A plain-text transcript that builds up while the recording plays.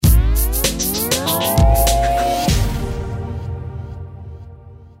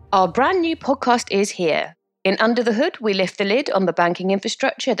Our brand new podcast is here. In Under the Hood, we lift the lid on the banking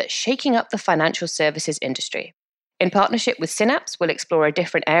infrastructure that's shaking up the financial services industry. In partnership with Synapse, we'll explore a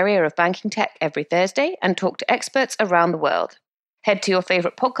different area of banking tech every Thursday and talk to experts around the world. Head to your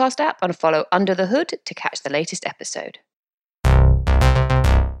favourite podcast app and follow Under the Hood to catch the latest episode.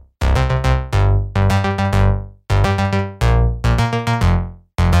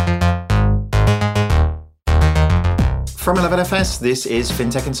 From 11FS, this is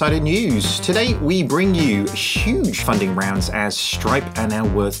FinTech Insider News. Today, we bring you huge funding rounds as Stripe are now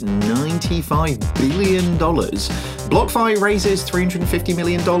worth $95 billion. BlockFi raises $350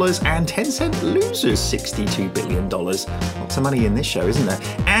 million and Tencent loses $62 billion. Lots of money in this show, isn't there?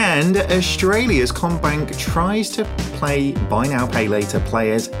 And Australia's CommBank tries to play buy now, pay later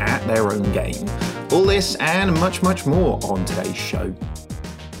players at their own game. All this and much, much more on today's show.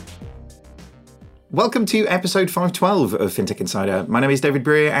 Welcome to episode 512 of FinTech Insider. My name is David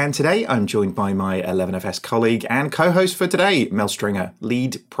Breer, and today I'm joined by my 11FS colleague and co-host for today, Mel Stringer,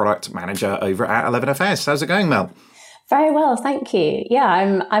 lead product manager over at 11FS. How's it going, Mel? Very well, thank you. Yeah,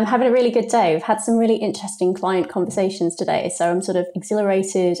 I'm having a really good day. We've had some really interesting client conversations today, so I'm sort of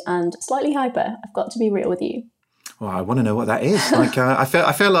exhilarated and slightly hyper. I've got to be real with you. Well, I want to know what that is. Like, I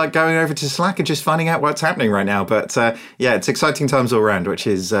feel like going over to Slack and just finding out what's happening right now. But yeah, it's exciting times all around, which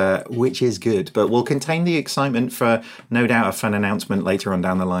is good. But we'll contain the excitement for no doubt a fun announcement later on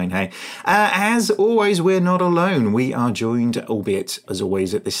down the line. Hey, as always, we're not alone. We are joined, albeit as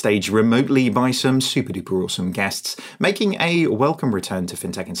always at this stage, remotely by some super duper awesome guests. Making a welcome return to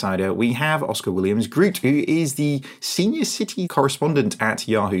FinTech Insider, we have Oscar Williams-Groot, who is the senior city correspondent at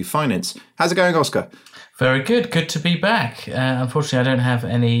Yahoo Finance. How's it going, Oscar? Very good. Good to be back. Unfortunately, I don't have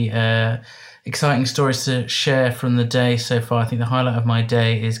any exciting stories to share from the day so far. I think the highlight of my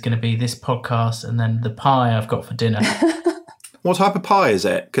day is going to be this podcast and then the pie I've got for dinner. What type of pie is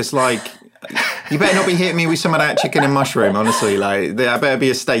it? Because, like, you better not be hitting me with some of that chicken and mushroom, honestly. Like, I better be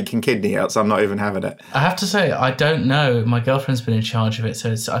a steak and kidney, else I'm not even having it. I have to say, I don't know. My girlfriend's been in charge of it,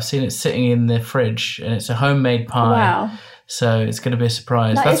 so I've seen it sitting in the fridge, and it's a homemade pie. Wow. So it's going to be a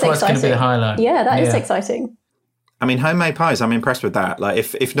surprise. That's what's going to be the highlight. Yeah, that is exciting. I mean, homemade pies, I'm impressed with that. Like,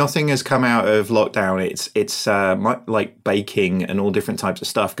 if nothing has come out of lockdown, it's like baking and all different types of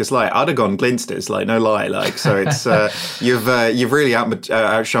stuff. Because, like, I'd have gone Glinsters, like, no lie. Like, so it's you've really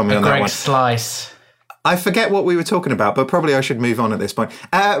outshone me on that one. Greg Slice. I forget what we were talking about, but probably I should move on at this point.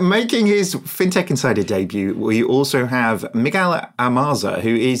 Making his FinTech Insider debut, we also have Miguel Amarza,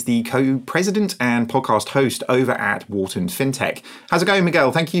 who is the co-president and podcast host over at Wharton FinTech. How's it going,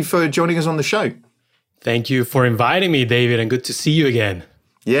 Miguel? Thank you for joining us on the show. Thank you for inviting me, David, and good to see you again.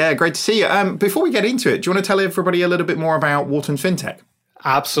 Yeah, great to see you. Before we get into it, do you want to tell everybody a little bit more about Wharton FinTech?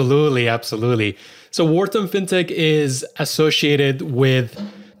 Absolutely. So Wharton FinTech is associated with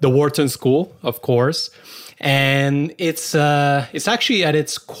the Wharton School, of course, and it's actually at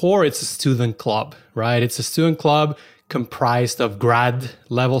its core, it's a student club, right? It's a student club comprised of grad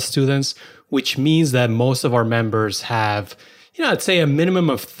level students, which means that most of our members have, I'd say a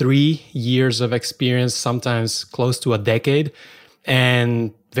minimum of 3 years of experience, sometimes close to a decade,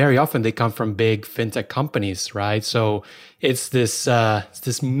 and very often they come from big fintech companies, right? So it's this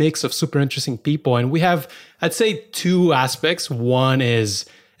mix of super interesting people, and we have, I'd say, two aspects. One is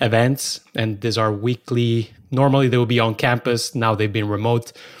events, and these are weekly. Normally they will be on campus. Now they've been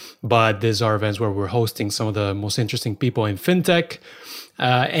remote, but these are events where we're hosting some of the most interesting people in fintech.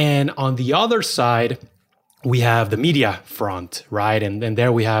 And on the other side, we have the media front, right? And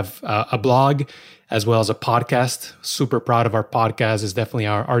there we have a blog as well as a podcast. Super proud of our podcast. It's definitely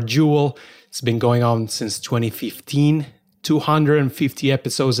our jewel. It's been going on since 2015, 250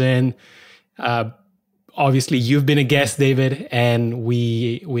 episodes in. Obviously, you've been a guest, David, and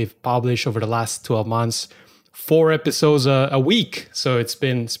we've published over the last 12 months 4 episodes a week. So it's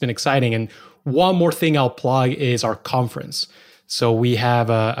been exciting. And one more thing I'll plug is our conference. So we have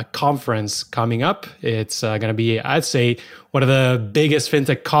a conference coming up. It's going to be, I'd say, one of the biggest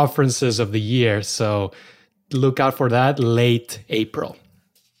fintech conferences of the year. So look out for that late April.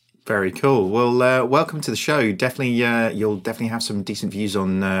 Very cool. Well, welcome to the show. Definitely, you'll definitely have some decent views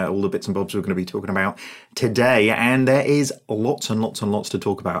on all the bits and bobs we're going to be talking about today. And there is lots and lots and lots to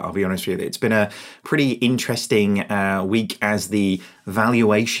talk about, I'll be honest with you. It's been a pretty interesting week as the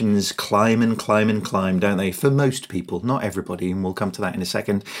valuations climb and climb and climb, don't they? For most people, not everybody, and we'll come to that in a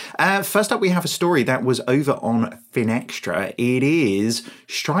second. First up, we have a story that was over on Finextra. It is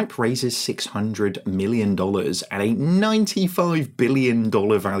Stripe raises $600 million at a $95 billion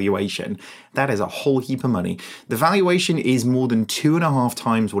valuation. That is a whole heap of money. The valuation is more than 2.5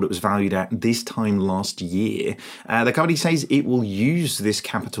 times what it was valued at this time last year. The company says it will use this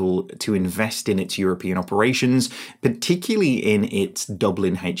capital to invest in its European operations, particularly in its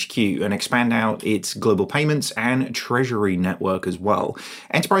Dublin HQ, and expand out its global payments and treasury network as well.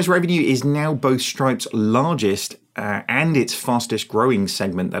 Enterprise revenue is now both Stripe's largest and its fastest growing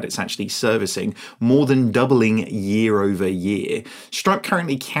segment that it's actually servicing, more than doubling year over year. Stripe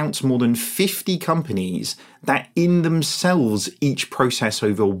currently counts more than 50 companies that in themselves each process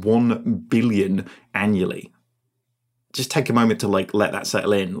over 1 billion annually. Just take a moment to let that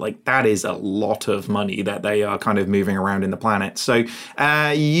settle in. That is a lot of money that they are kind of moving around in the planet. So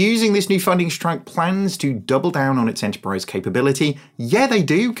using this new funding, Stripe plans to double down on its enterprise capability. Yeah, they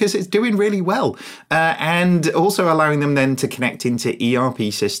do, because it's doing really well. And also allowing them then to connect into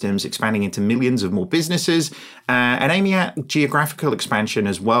ERP systems, expanding into millions of more businesses, and aiming at geographical expansion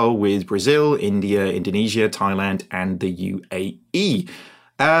as well with Brazil, India, Indonesia, Thailand, and the UAE.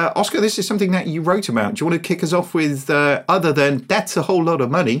 Oscar, this is something that you wrote about. Do you want to kick us off with, other than that's a whole lot of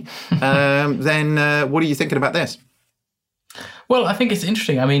money, then what are you thinking about this? Well, I think it's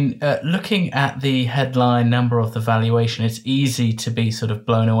interesting. I mean, looking at the headline number of the valuation, it's easy to be sort of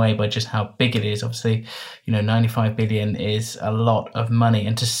blown away by just how big it is. Obviously, 95 billion is a lot of money.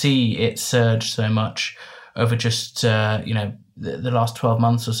 And to see it surge so much over just, the last 12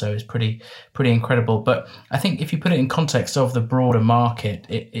 months or so is pretty incredible. But I think if you put it in context of the broader market,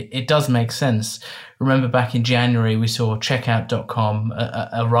 it does make sense. Remember back in January, we saw Checkout.com,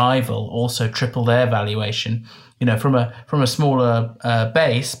 a rival, also triple their valuation, from a smaller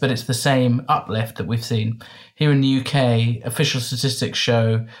base, but it's the same uplift that we've seen. Here in the UK, official statistics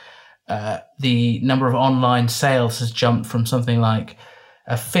show the number of online sales has jumped from something like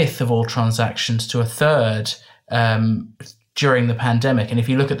a fifth of all transactions to a third during the pandemic. And if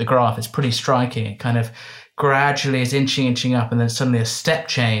you look at the graph, it's pretty striking. It kind of gradually is inching up, and then suddenly a step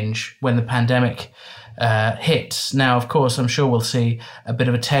change when the pandemic hits. Now, of course, I'm sure we'll see a bit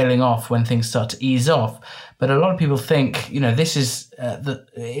of a tailing off when things start to ease off. But a lot of people think, this is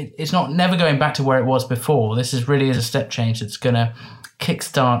it's not never going back to where it was before. This is really a step change that's going to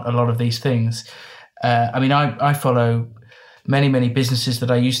kickstart a lot of these things. I follow many businesses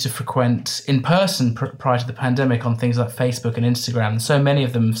that I used to frequent in person prior to the pandemic on things like Facebook and Instagram. And so many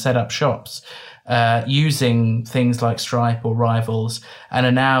of them set up shops using things like Stripe or Rivals and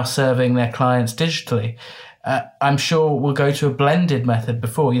are now serving their clients digitally. I'm sure we'll go to a blended method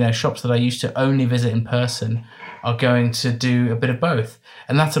before, shops that I used to only visit in person are going to do a bit of both.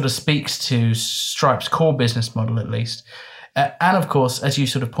 And that sort of speaks to Stripe's core business model, at least. And of course, as you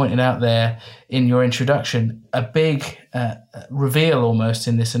sort of pointed out there in your introduction, a big reveal almost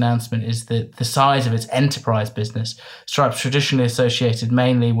in this announcement is the size of its enterprise business. Stripe's traditionally associated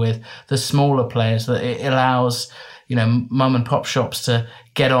mainly with the smaller players, that it allows, mum and pop shops to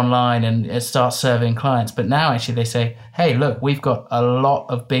get online and start serving clients. But now actually they say, hey, look, we've got a lot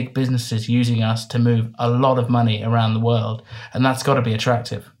of big businesses using us to move a lot of money around the world. And that's got to be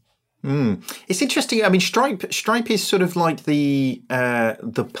attractive. It's interesting. I mean, Stripe is sort of like the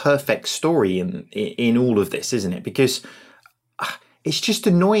perfect story in all of this, isn't it? Because it's just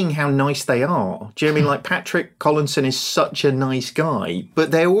annoying how nice they are. Do you know what I mean? Like, Patrick Collinson is such a nice guy,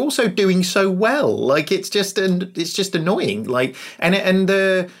 but they're also doing so well. It's just annoying. I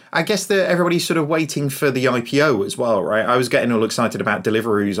guess everybody's sort of waiting for the IPO as well, right? I was getting all excited about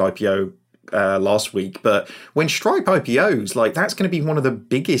Deliveroo's IPO last week, but when Stripe IPOs, that's going to be one of the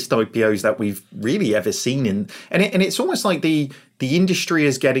biggest IPOs that we've really ever seen and it's almost like the industry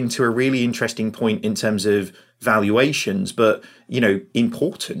is getting to a really interesting point in terms of valuations, but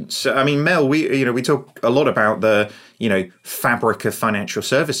importance. I mean, Mel, we talk a lot about the fabric of financial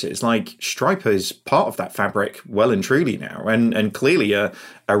services. Stripe is part of that fabric well and truly now, and clearly a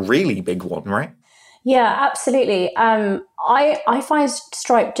really big one, right? Yeah, absolutely. I find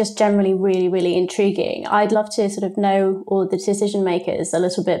Stripe just generally really, really intriguing. I'd love to sort of know all the decision makers a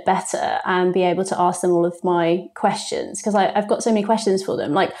little bit better and be able to ask them all of my questions, because I've got so many questions for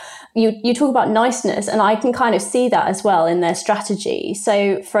them. You talk about niceness, and I can kind of see that as well in their strategy.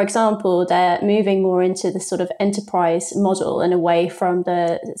 So, for example, they're moving more into the sort of enterprise model and away from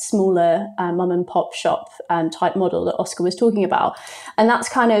the smaller mum and pop shop type model that Oscar was talking about. And that's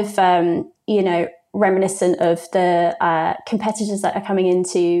kind of, reminiscent of the competitors that are coming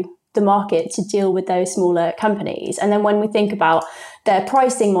into the market to deal with those smaller companies. And then when we think about their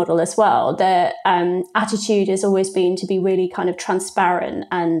pricing model as well, their attitude has always been to be really kind of transparent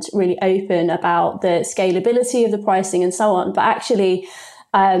and really open about the scalability of the pricing and so on. But actually,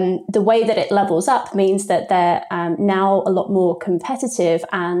 the way that it levels up means that they're now a lot more competitive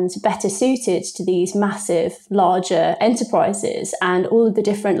and better suited to these massive, larger enterprises and all of the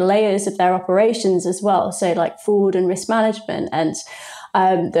different layers of their operations as well. So like fraud and risk management and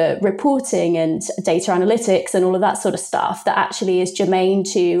the reporting and data analytics and all of that sort of stuff that actually is germane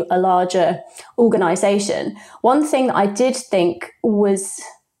to a larger organization. One thing that I did think was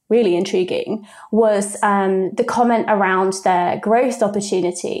really intriguing was the comment around their growth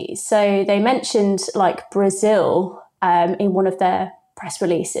opportunities. So they mentioned like Brazil in one of their press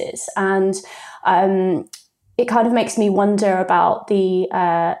releases, and it kind of makes me wonder about the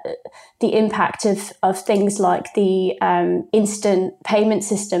impact of things like the instant payment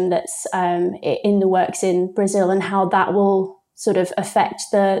system that's in the works in Brazil, and how that will sort of affect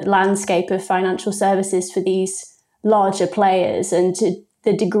the landscape of financial services for these larger players, and to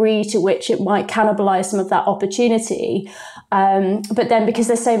the degree to which it might cannibalize some of that opportunity. But then because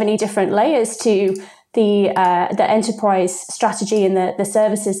there's so many different layers to the enterprise strategy and the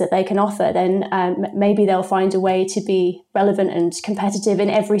services that they can offer, then maybe they'll find a way to be relevant and competitive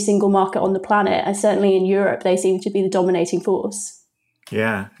in every single market on the planet. And certainly in Europe, they seem to be the dominating force.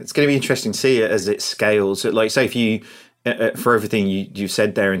 Yeah, it's going to be interesting to see it as it scales. Like, say, if you, for everything you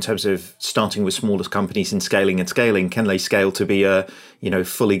said there in terms of starting with smaller companies and scaling, can they scale to be a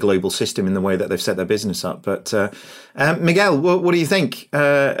fully global system in the way that they've set their business up? But Miguel, what do you think?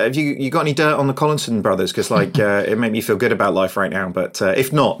 Have you got any dirt on the Collinson brothers? Because it made me feel good about life right now. But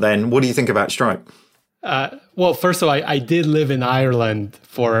if not, then what do you think about Stripe? Well, first of all, I did live in Ireland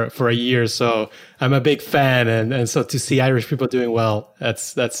for a year, so I'm a big fan, and so to see Irish people doing well,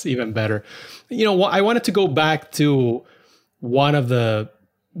 that's even better. I wanted to go back to one of the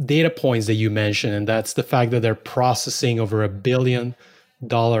data points that you mentioned, and that's the fact that they're processing over $1 billion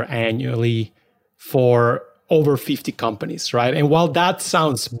annually for over 50 companies, right? And while that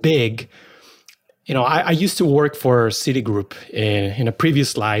sounds big, I used to work for Citigroup in a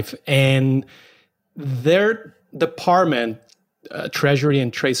previous life, and their department, Treasury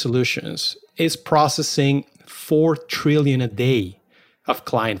and Trade Solutions, is processing 4 trillion a day of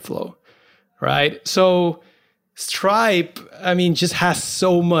client flow, right? So Stripe, just has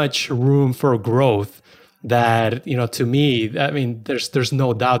so much room for growth that, to me, there's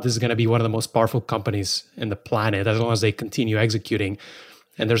no doubt this is going to be one of the most powerful companies in the planet as long as they continue executing.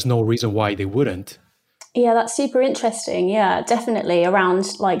 And there's no reason why they wouldn't. Yeah, that's super interesting. Yeah, definitely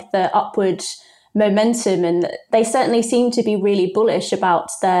around like the upward momentum, and they certainly seem to be really bullish about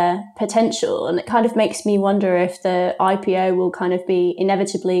their potential. And it kind of makes me wonder if the IPO will kind of be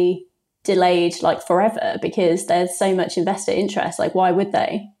inevitably delayed like forever because there's so much investor interest. Like, why would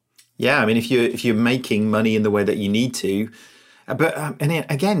they? Yeah, if you're making money in the way that you need to, but and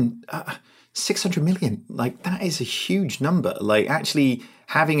again, 600 million, like that is a huge number. Like actually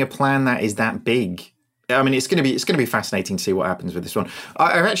having a plan that is that big. It's going to be fascinating to see what happens with this one.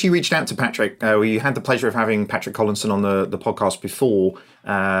 I've actually reached out to Patrick. We had the pleasure of having Patrick Collinson on the podcast before,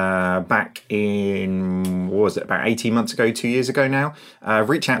 back in, what was it, about 18 months ago, 2 years ago now.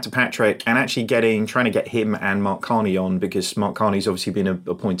 Reached out to Patrick and actually trying to get him and Mark Carney on, because Mark Carney's obviously been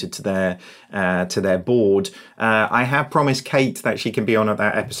appointed to their board. I have promised Kate that she can be on at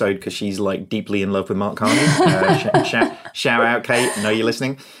that episode because she's like deeply in love with Mark Carney. Shout out, Kate. I know you're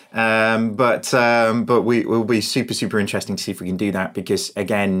listening. But we will be super, super interesting to see if we can do that, because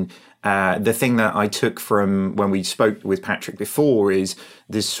again, the thing that I took from when we spoke with Patrick before is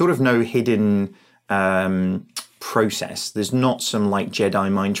there's sort of no hidden process. There's not some like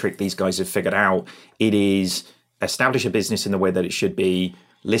Jedi mind trick these guys have figured out. It is establish a business in the way that it should be,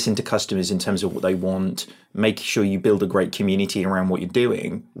 listen to customers in terms of what they want, make sure you build a great community around what you're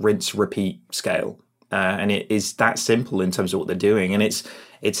doing, rinse, repeat, scale. And it is that simple in terms of what they're doing. And it's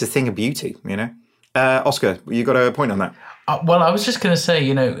a thing of beauty, Oscar, you got a point on that? Well, I was just going to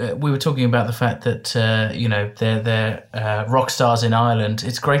say, we were talking about the fact that, they're rock stars in Ireland.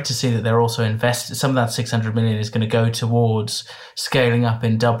 It's great to see that they're also invested. Some of that 600 million is going to go towards scaling up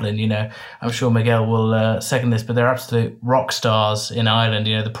in Dublin. I'm sure Miguel will second this, but they're absolute rock stars in Ireland.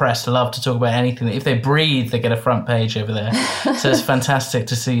 The press love to talk about anything. If they breathe, they get a front page over there. So it's fantastic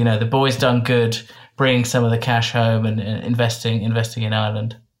to see, the boys done good, bringing some of the cash home and investing in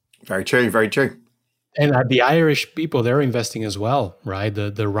Ireland. Very true, very true. And the Irish people, they're investing as well, right?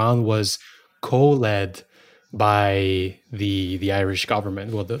 The round was co-led by the Irish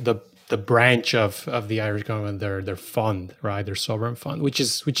government. Well, the the branch of the Irish government, their fund, right, their sovereign fund, which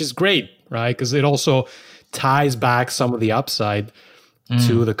is great, right, because it also ties back some of the upside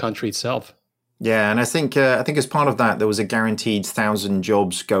to the country itself. Yeah, and I think as part of that, there was a guaranteed 1,000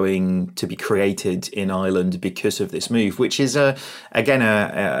 jobs going to be created in Ireland because of this move, which is again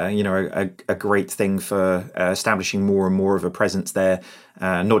a great thing for establishing more and more of a presence there,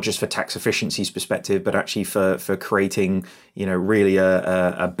 not just for tax efficiency's perspective, but actually for creating really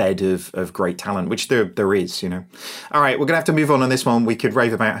a bed of great talent, which there is. All right, we're gonna have to move on this one. We could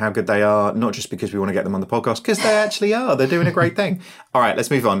rave about how good they are, not just because we want to get them on the podcast, because they actually are. They're doing a great thing. All right, let's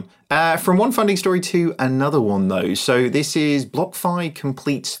move on. From one funding story to another one, though. So this is BlockFi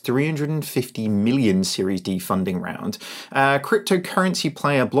completes 350 million Series D funding round. Cryptocurrency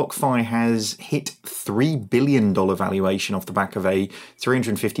player BlockFi has hit $3 billion valuation off the back of a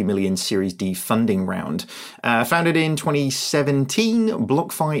 350 million Series D funding round. Founded in 2017,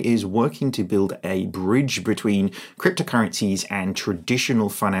 BlockFi is working to build a bridge between cryptocurrencies and traditional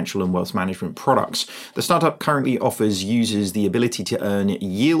financial and wealth management products. The startup currently offers users the ability to earn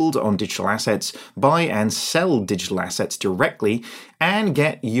yield on digital assets, buy and sell digital assets directly, and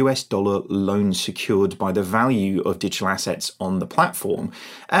get US dollar loans secured by the value of digital assets on the platform.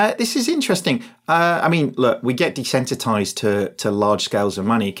 This is interesting. Look, we get desensitized to large scales of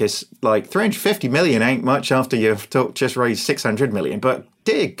money because 350 million ain't much after you've just raised 600 million. But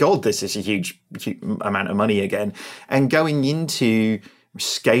dear God, this is a huge amount of money again. And going into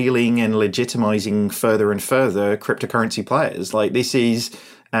scaling and legitimizing further and further cryptocurrency players. This is,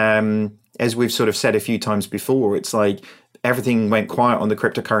 as we've sort of said a few times before, it's like everything went quiet on the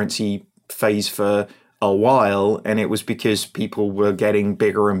cryptocurrency phase for a while, and it was because people were getting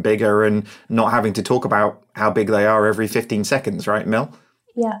bigger and bigger and not having to talk about how big they are every 15 seconds, right, Mel?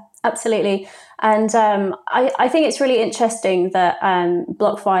 Yeah, absolutely. And I think it's really interesting that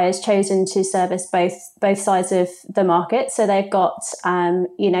BlockFi has chosen to service both sides of the market. So they've got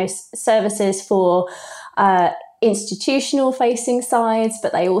services for institutional facing sides,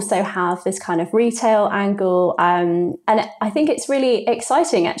 but they also have this kind of retail angle. And I think it's really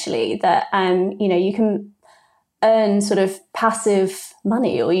exciting actually that you can earn sort of passive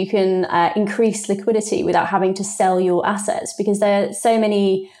money, or you can increase liquidity without having to sell your assets, because there are so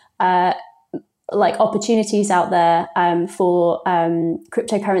many opportunities out there for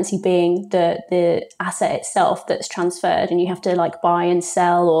cryptocurrency being the asset itself that's transferred, and you have to buy and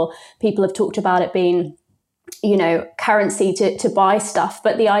sell, or people have talked about it being currency to buy stuff.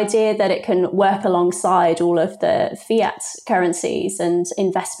 But the idea that it can work alongside all of the fiat currencies and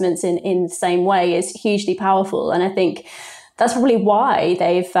investments in the same way is hugely powerful. And I think that's probably why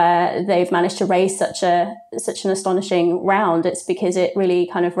they've managed to raise such an astonishing round. It's because it really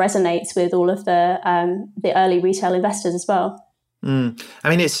kind of resonates with all of the early retail investors as well.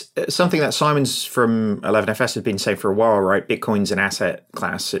 It's something that Simons from 11FS has been saying for a while, right? Bitcoin's an asset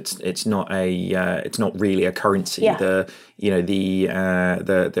class. It's not really a currency. Yeah. The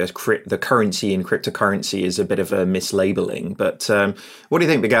currency in cryptocurrency is a bit of a mislabeling. But what do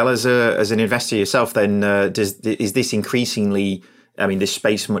you think, Miguel, as an investor yourself? Then is this increasingly? This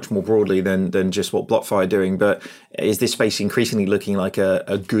space much more broadly than just what BlockFi are doing, but is this space increasingly looking like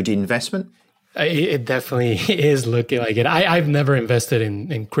a good investment? It definitely is looking like it. I've never invested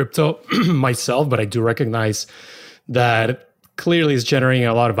in crypto myself, but I do recognize that clearly it's generating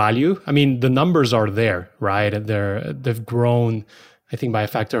a lot of value. The numbers are there, right? They've grown, I think, by a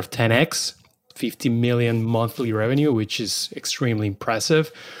factor of 10x, 50 million monthly revenue, which is extremely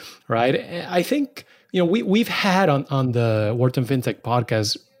impressive, right? I think, we've had on the Wharton FinTech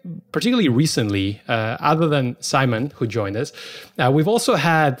podcast, particularly recently, other than Simon, who joined us, we've also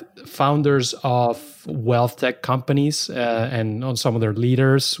had founders of wealth tech companies and on some of their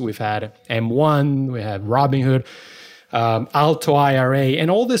leaders. We've had M1, we had Robinhood, Alto IRA,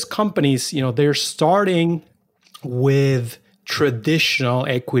 and all these companies, they're starting with traditional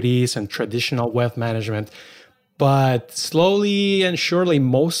equities and traditional wealth management. But slowly and surely,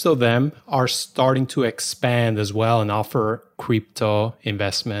 most of them are starting to expand as well and offer crypto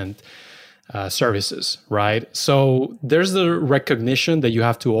investment services, right? So there's the recognition that you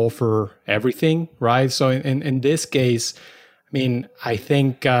have to offer everything, right? So in this case, I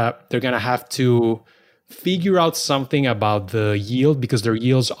think they're going to have to figure out something about the yield, because their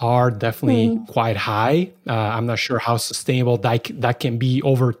yields are definitely quite high. I'm not sure how sustainable that can be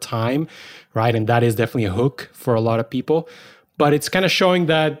over time, right? And that is definitely a hook for a lot of people. But it's kind of showing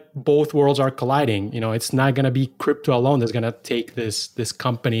that both worlds are colliding. It's not going to be crypto alone that's going to take this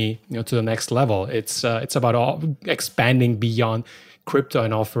company to the next level. It's about expanding beyond crypto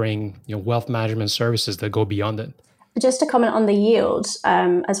and offering wealth management services that go beyond it. Just to comment on the yield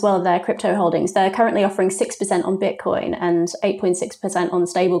as well, their crypto holdings, they're currently offering 6% on Bitcoin and 8.6% on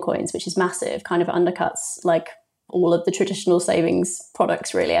stablecoins, which is massive, kind of undercuts like all of the traditional savings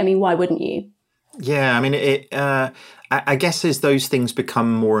products, really. I mean, why wouldn't you? Yeah, I mean, I guess as those things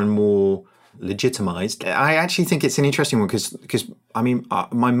become more and more legitimized, I actually think it's an interesting one because I mean,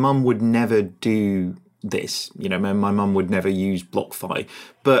 my mum would never do this. You know, my mum would never use BlockFi.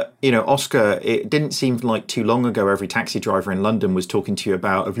 But, you know, Oscar, it didn't seem like too long ago every taxi driver in London was talking to you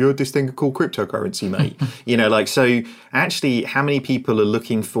about, have you heard this thing called cryptocurrency, mate? You know, like, so actually how many people are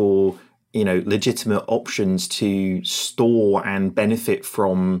looking for, you know, legitimate options to store and benefit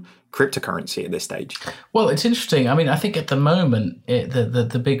from cryptocurrency at this stage? Well, it's interesting. I mean, I think at the moment,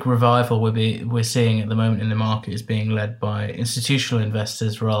 the big revival we're seeing at the moment in the market is being led by institutional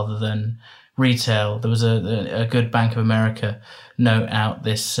investors rather than retail. There was a good Bank of America note out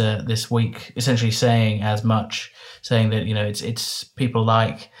this week, essentially saying as much, saying that, you know, it's people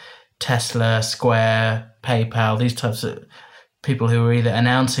like Tesla, Square, PayPal, these types of people who are either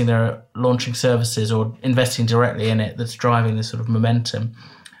announcing they're launching services or investing directly in it that's driving this sort of momentum.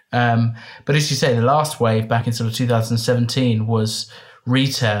 But as you say, the last wave back in sort of 2017 was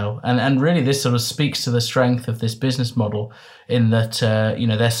retail, and really this sort of speaks to the strength of this business model in that you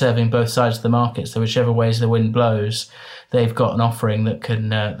know, they're serving both sides of the market. So whichever ways the wind blows, they've got an offering that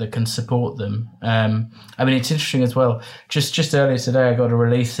can support them. I mean, it's interesting as well. Just earlier today, I got a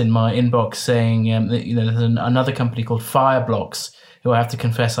release in my inbox saying that, you know, there's another company called Fireblocks, who I have to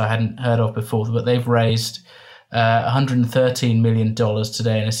confess I hadn't heard of before, but they've raised $113 million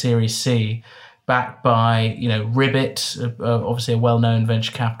today in a Series C, backed by, you know, Ribbit, obviously a well-known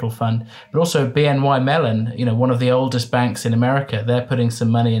venture capital fund, but also BNY Mellon, you know, one of the oldest banks in America. They're putting some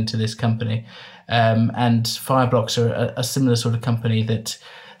money into this company, and Fireblocks are a similar sort of company that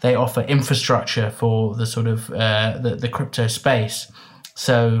they offer infrastructure for the sort of the crypto space.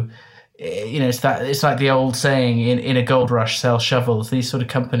 So, you know, it's like the old saying, in a gold rush, sell shovels. These sort of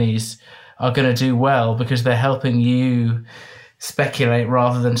companies are going to do well because they're helping you speculate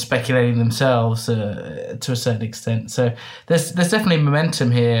rather than speculating themselves to a certain extent. So there's definitely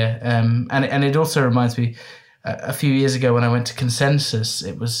momentum here, and it also reminds me a few years ago when I went to Consensus.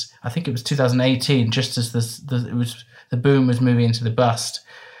 I think it was 2018, just as the boom was moving into the bust,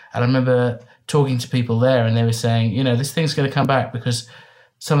 and I remember talking to people there, and they were saying, you know, this thing's going to come back because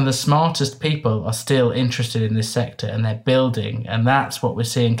some of the smartest people are still interested in this sector and they're building. And that's what we're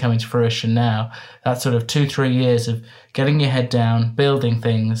seeing coming to fruition now. That sort of 2-3 years of getting your head down, building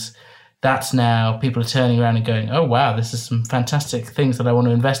things. That's now people are turning around and going, oh, wow, this is some fantastic things that I want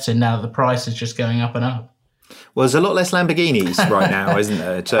to invest in now that the price is just going up and up. Well, there's a lot less Lamborghinis right now, isn't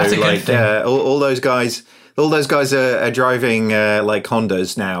there? So like all those guys are driving like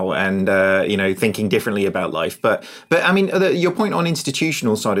Hondas now, and you know, thinking differently about life. But I mean, your point on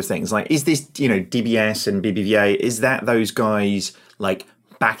institutional side of things, like, is this, you know, DBS and BBVA, is that those guys like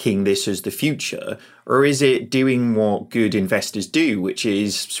backing this as the future, or is it doing what good investors do, which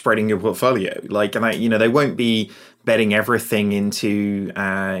is spreading your portfolio? Like, and you know, they won't be betting everything into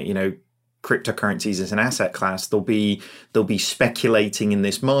you know, cryptocurrencies as an asset class. They'll be speculating in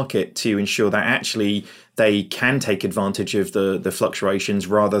this market to ensure that actually they can take advantage of the fluctuations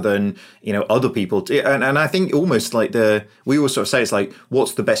rather than, you know, other people. And I think almost like we always sort of say, it's like,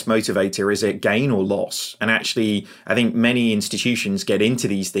 what's the best motivator? Is it gain or loss? And actually, I think many institutions get into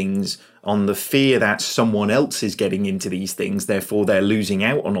these things on the fear that someone else is getting into these things, therefore they're losing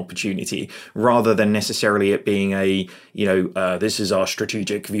out on opportunity, rather than necessarily it being a, you know, this is our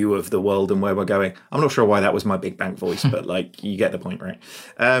strategic view of the world and where we're going. I'm not sure why that was my big bank voice, but like, you get the point, right?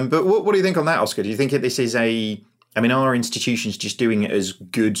 But what do you think on that, Oscar? Do you think this is are institutions just doing it as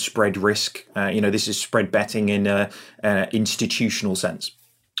good spread risk? You know, this is spread betting in an institutional sense.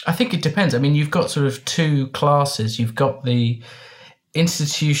 I think it depends. I mean, you've got sort of two classes. You've got the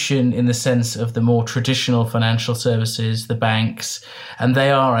institution in the sense of the more traditional financial services, the banks, and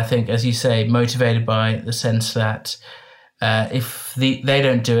they are, I think, as you say, motivated by the sense that if they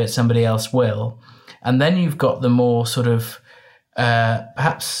don't do it, somebody else will. And then you've got the more sort of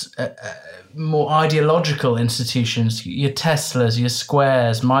perhaps more ideological institutions, your Teslas, your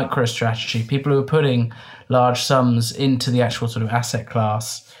Squares, MicroStrategy, people who are putting large sums into the actual sort of asset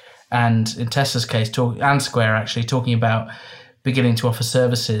class. And in Tesla's case, and Square actually, talking about beginning to offer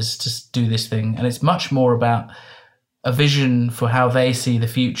services to do this thing. And it's much more about a vision for how they see the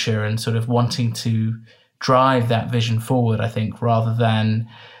future and sort of wanting to drive that vision forward, I think, rather than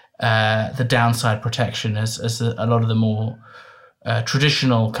the downside protection as a lot of the more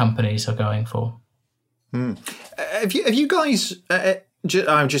traditional companies are going for. Have you guys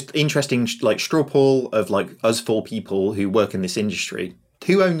Just interesting, like straw poll of like us 4 people who work in this industry.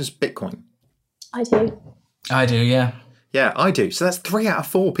 Who owns Bitcoin? I do. I do, yeah. Yeah, I do. So that's 3 out of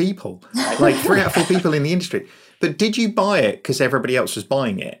 4 people. Like 3 out of 4 people in the industry. But did you buy it because everybody else was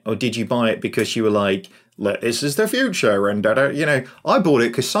buying it? Or did you buy it because you were like, look, this is the future? And, I bought it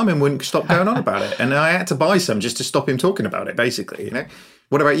because Simon wouldn't stop going on about it. And I had to buy some just to stop him talking about it, basically.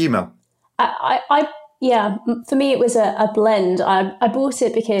 What about you, Mel? Yeah, for me, it was a blend. I bought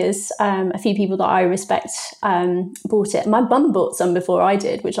it because a few people that I respect bought it. My mum bought some before I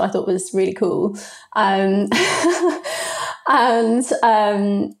did, which I thought was really cool. I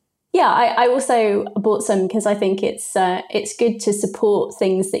also bought some because I think it's good to support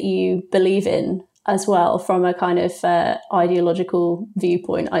things that you believe in as well from a kind of ideological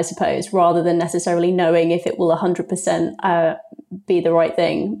viewpoint, I suppose, rather than necessarily knowing if it will 100% be the right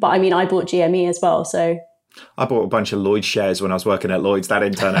thing. But I mean, I bought GME as well, so... I bought a bunch of Lloyd's shares when I was working at Lloyd's. That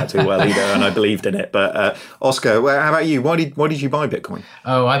didn't turn out too well either, and I believed in it. But Oscar, how about you? Why did you buy Bitcoin?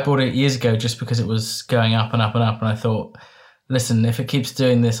 Oh, I bought it years ago just because it was going up and up and up, and I thought, listen, if it keeps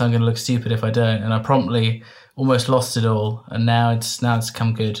doing this, I'm going to look stupid if I don't. And I promptly almost lost it all, and now it's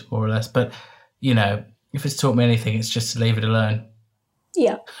come good, more or less. But if it's taught me anything, it's just to leave it alone.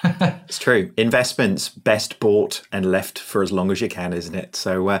 Yeah. It's true. Investments best bought and left for as long as you can, isn't it?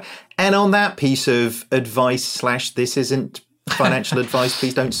 So, and on that piece of advice / this isn't financial advice,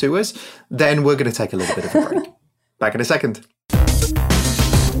 please don't sue us, then we're going to take a little bit of a break. Back in a second.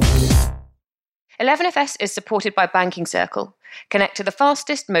 11FS is supported by Banking Circle. Connect to the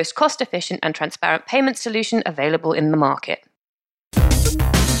fastest, most cost-efficient and transparent payment solution available in the market.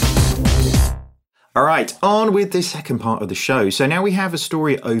 All right, on with the second part of the show. So now we have a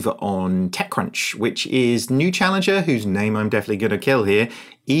story over on TechCrunch, which is new challenger, whose name I'm definitely going to kill here,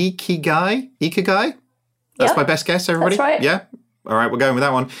 Ikigai? That's my best guess, everybody? That's right. Yeah? All right, we're going with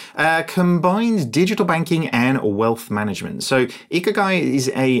that one. Combines digital banking and wealth management. So Ikigai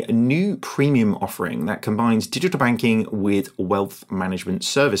is a new premium offering that combines digital banking with wealth management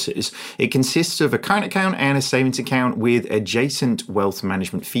services. It consists of a current account and a savings account with adjacent wealth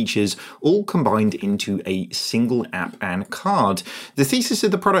management features, all combined into a single app and card. The thesis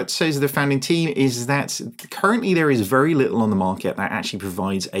of the product, says the founding team, is that currently there is very little on the market that actually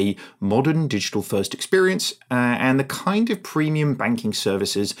provides a modern digital-first experience and the kind of premium banking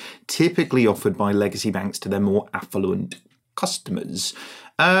services typically offered by legacy banks to their more affluent customers.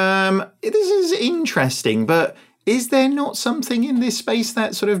 This is interesting, but is there not something in this space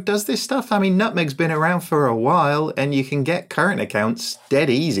that sort of does this stuff? I mean, Nutmeg's been around for a while and you can get current accounts dead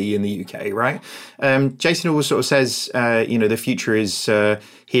easy in the UK, right? Jason always sort of says, the future is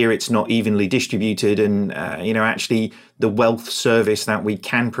here, it's not evenly distributed, and, actually the wealth service that we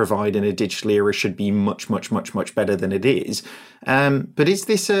can provide in a digital era should be much, much, much, much better than it is. But is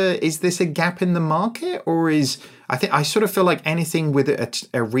this a gap in the market, or I sort of feel like anything with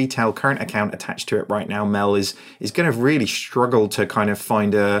a retail current account attached to it right now, Mel, is going to really struggle to kind of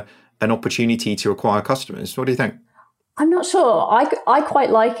find an opportunity to acquire customers. What do you think? I'm not sure. I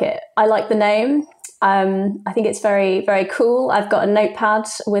quite like it. I like the name. I think it's very, very cool. I've got a notepad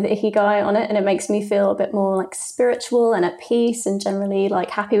with Ikigai on it, and it makes me feel a bit more like spiritual and at peace and generally like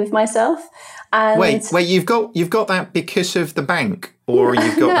happy with myself. And wait, you've got that because of the bank, or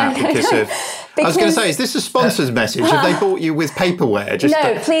you've got that because of... I was going to say, is this a sponsor's message? Have they bought you with paperware?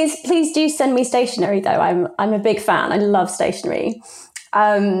 Please do send me stationery though. I'm a big fan. I love stationery.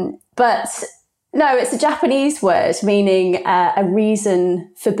 But no, it's a Japanese word meaning a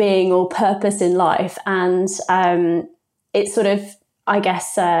reason for being or purpose in life. And it's sort of, I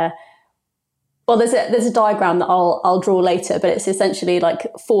guess, there's a diagram that I'll draw later, but it's essentially like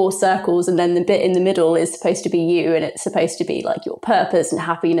 4 circles, and then the bit in the middle is supposed to be you, and it's supposed to be like your purpose and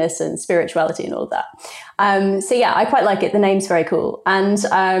happiness and spirituality and all of that. I quite like it. The name's very cool. And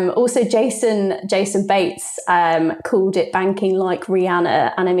also Jason Bates called it banking like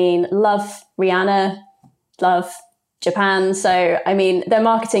Rihanna, and I mean, love Rihanna, love Japan. So, I mean, their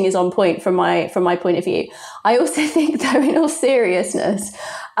marketing is on point from my point of view. I also think, though, in all seriousness,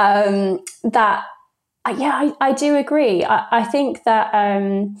 that, I do agree. I think that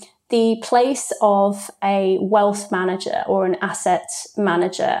the place of a wealth manager or an asset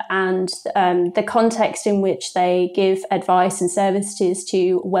manager and the context in which they give advice and services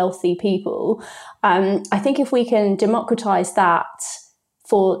to wealthy people, I think if we can democratize that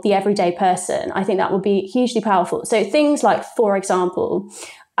for the everyday person, I think that would be hugely powerful. So things like, for example,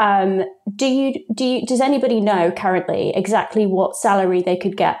 does anybody know currently exactly what salary they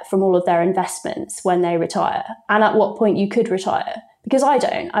could get from all of their investments when they retire, and at what point you could retire? Because I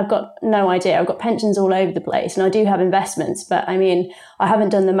don't. I've got no idea. I've got pensions all over the place, and I do have investments, but I mean, I haven't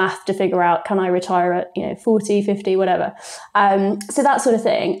done the math to figure out, can I retire at 40, 50, whatever. So that sort of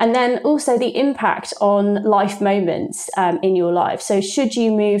thing. And then also the impact on life moments in your life. So should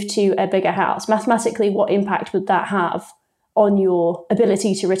you move to a bigger house, mathematically, what impact would that have on your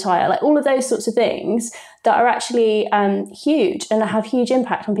ability to retire? Like all of those sorts of things that are actually huge and have huge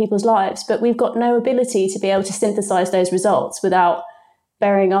impact on people's lives. But we've got no ability to be able to synthesize those results without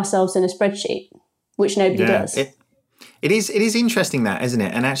burying ourselves in a spreadsheet, which nobody does. It is interesting that, isn't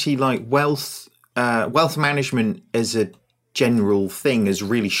it? And actually, like wealth management as a general thing has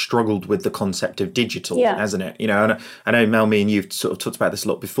really struggled with the concept of digital, hasn't it? And I know Mel, me and you've sort of talked about this a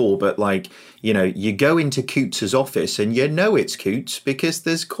lot before, but like, you go into Coots's office and it's Coots because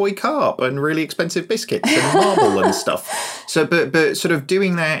there's koi carp and really expensive biscuits and marble and stuff. So, but sort of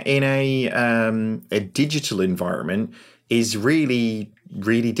doing that in a digital environment is really,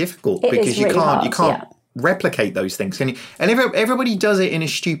 really difficult because you can't replicate those things. And everybody does it in a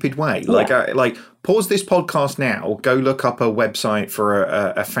stupid way. Like pause this podcast now, go look up a website for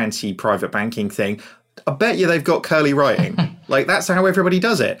a fancy private banking thing. I bet you they've got curly writing. Like that's how everybody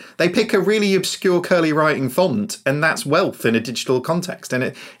does it. They pick a really obscure curly writing font, and that's wealth in a digital context.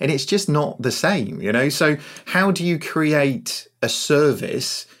 And it's just not the same, So how do you create a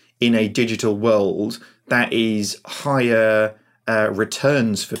service in a digital world that is higher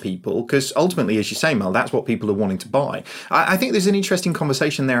returns for people? Because ultimately, as you say, Mel, that's what people are wanting to buy. I think there's an interesting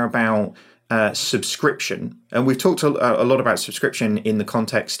conversation there about subscription, and we've talked a lot about subscription in the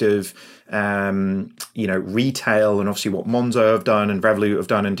context of retail, and obviously what Monzo have done and Revolut have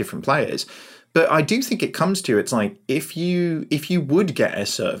done and different players. But I do think it comes to, it's like if you would get a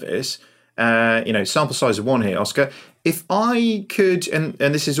service, sample size of one here, Oscar. If I could, and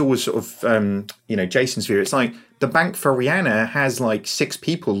this is always sort of, Jason's view, it's like the bank for Rihanna has like 6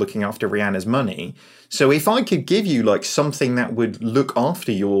 people looking after Rihanna's money. So if I could give you like something that would look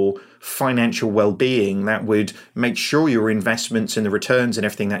after your financial well-being, that would make sure your investments and the returns and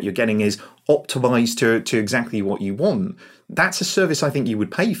everything that you're getting is optimized to exactly what you want, that's a service I think you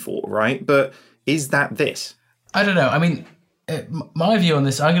would pay for, right? But is that this? I don't know. I mean, my view on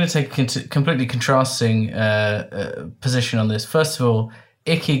this, I'm going to take a completely contrasting position on this. First of all,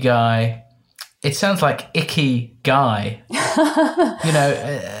 Ikigai. It sounds like icky guy.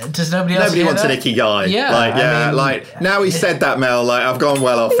 Does nobody else? Nobody wants an icky guy. Yeah, now he said that, Mel. Like I've gone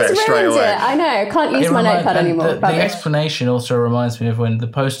well off it straight away. I know. Can't use my notepad anymore. The explanation also reminds me of when the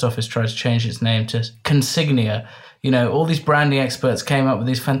post office tried to change its name to Consignia. All these branding experts came up with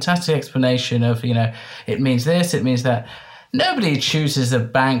this fantastic explanation of, it means this, it means that. Nobody chooses a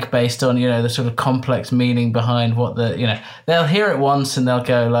bank based on, the sort of complex meaning behind what they'll hear it once and they'll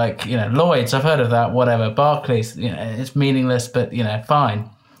go like, Lloyds, I've heard of that, whatever, Barclays, it's meaningless, but, fine.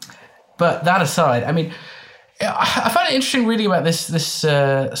 But that aside, I mean, I find it interesting reading about this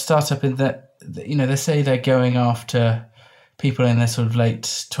startup in that, they say they're going after people in their sort of late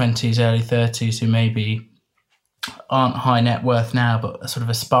 20s, early 30s who maybe aren't high net worth now, but sort of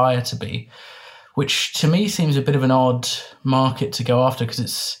aspire to be. Which to me seems a bit of an odd market to go after because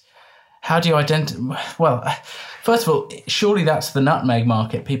it's, how do you identify? Well, first of all, surely that's the nutmeg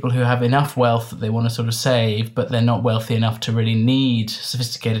market, people who have enough wealth that they want to sort of save, but they're not wealthy enough to really need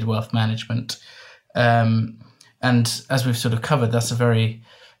sophisticated wealth management. And as we've sort of covered, that's a very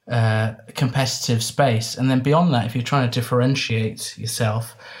competitive space. And then beyond that, if you're trying to differentiate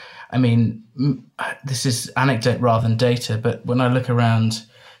yourself, I mean, this is anecdote rather than data, but when I look around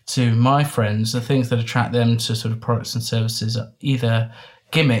to my friends, the things that attract them to sort of products and services are either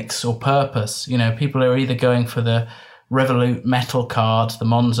gimmicks or purpose. People are either going for the Revolut metal cards, the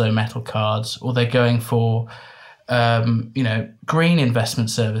Monzo metal cards, or they're going for, green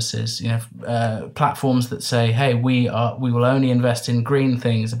investment services, platforms that say, hey, we will only invest in green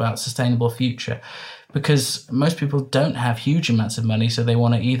things about sustainable future, because most people don't have huge amounts of money. So they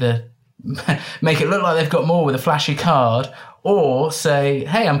want to either make it look like they've got more with a flashy card, or say,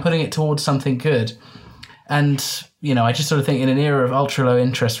 hey, I'm putting it towards something good. And, I just sort of think in an era of ultra low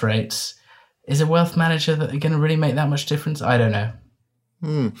interest rates, is a wealth manager that are going to really make that much difference? I don't know.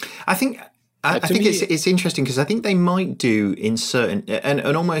 I think it's interesting because I think they might do in certain, and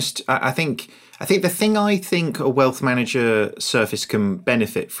almost, I think the thing I think a wealth manager service can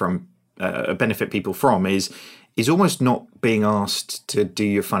benefit people from is almost not being asked to do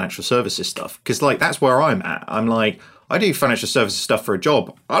your financial services stuff. Because like, that's where I'm at. I'm like, I do financial services stuff for a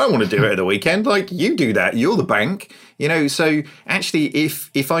job. I don't want to do it at the weekend. Like, you do that. You're the bank, So actually,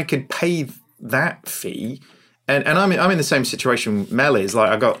 if I could pay that fee, and I'm in the same situation Mel is.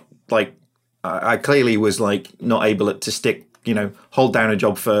 Like, I clearly was like not able to stick hold down a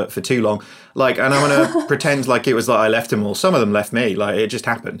job for too long. Like, and I'm going to pretend like it was like I left them all. Some of them left me, like it just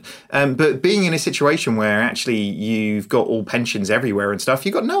happened. But being in a situation where actually you've got all pensions everywhere and stuff,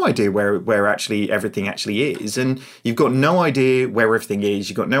 you've got no idea where actually everything actually is. And you've got no idea where everything is.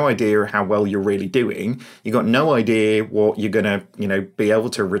 You've got no idea how well you're really doing. You've got no idea what you're going to, be able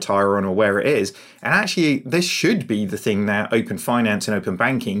to retire on or where it is. And actually, this should be the thing that open finance and open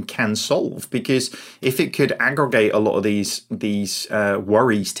banking can solve, because if it could aggregate a lot of these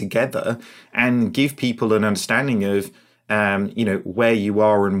worries together and give people an understanding of where you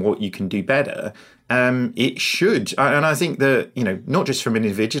are and what you can do better, it should. And I think that, not just from an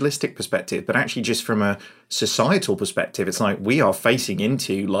individualistic perspective, but actually just from a societal perspective, it's like we are facing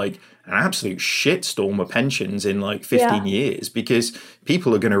into like an absolute shitstorm of pensions in like 15 years, because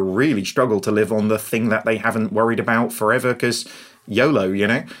people are going to really struggle to live on the thing that they haven't worried about forever, because YOLO,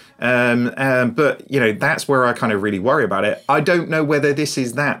 but that's where I kind of really worry about it. I don't know whether this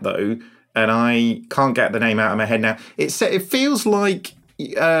is that though, and I can't get the name out of my head now. It feels like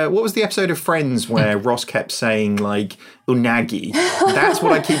what was the episode of Friends where Ross kept saying like unagi? That's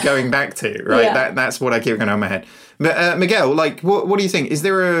what I keep going back to, right? Yeah. That's what I keep going on my head. But Miguel, like, what do you think? Is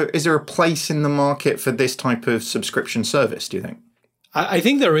there a place in the market for this type of subscription service, do you think? I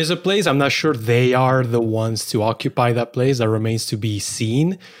think there is a place. I'm not sure they are the ones to occupy that place. That remains to be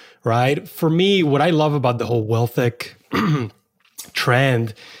seen, right? For me, what I love about the whole WealthTech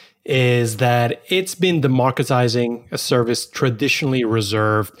trend is that it's been democratizing a service traditionally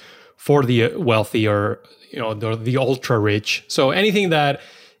reserved for the wealthy or the ultra rich. So anything that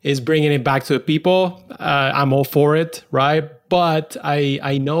is bringing it back to the people, I'm all for it, right? But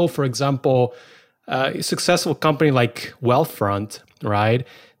I know, for example, a successful company like Wealthfront, right?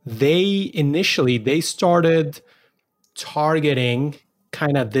 They started targeting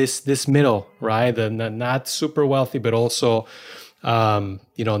kind of this middle, right? The not super wealthy, but also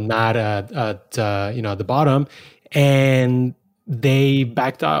not at the bottom, and they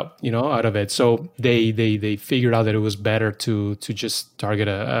backed out of it. So they figured out that it was better to just target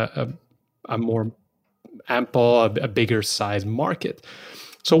a more ample, a bigger size market.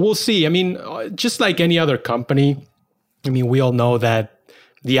 So we'll see. I mean, just like any other company, I mean, we all know that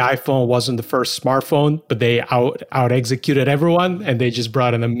the iPhone wasn't the first smartphone, but they out executed everyone, and they just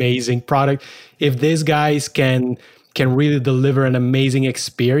brought an amazing product. If these guys can really deliver an amazing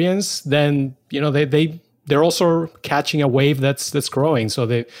experience, then they're also catching a wave that's growing. So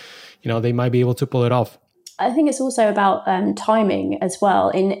they might be able to pull it off. I think it's also about timing as well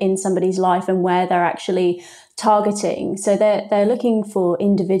in somebody's life and where they're actually targeting. So they're looking for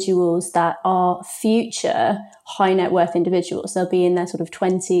individuals that are future high net worth individuals. They'll be in their sort of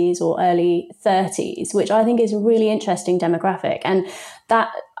 20s or early 30s, which I think is a really interesting demographic. And that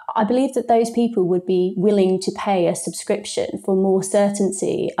I believe that those people would be willing to pay a subscription for more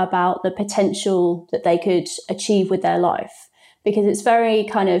certainty about the potential that they could achieve with their life, because it's very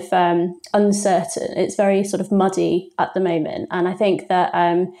kind of uncertain. It's very sort of muddy at the moment. And I think that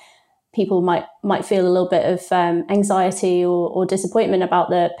people might feel a little bit of anxiety or disappointment about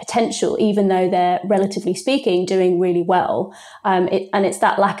the potential, even though they're, relatively speaking, doing really well. And it's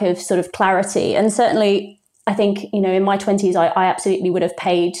that lack of sort of clarity. And certainly, I think, in my 20s, I absolutely would have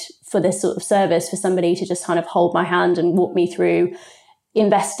paid for this sort of service for somebody to just kind of hold my hand and walk me through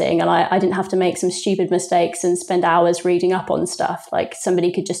investing. And I didn't have to make some stupid mistakes and spend hours reading up on stuff. Like,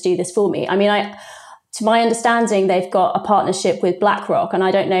 somebody could just do this for me. I mean, to my understanding, they've got a partnership with BlackRock, and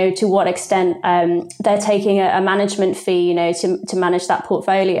I don't know to what extent they're taking a management fee, to manage that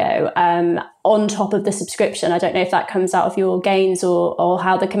portfolio on top of the subscription. I don't know if that comes out of your gains or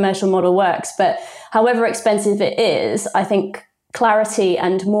how the commercial model works. But however expensive it is, I think clarity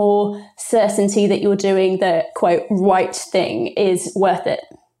and more certainty that you're doing the, quote, right thing is worth it.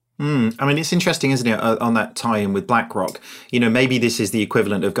 I mean, it's interesting, isn't it, on that tie-in with BlackRock? Maybe this is the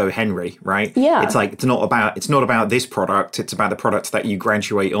equivalent of GoHenry, right? Yeah. It's like it's not about this product. It's about the product that you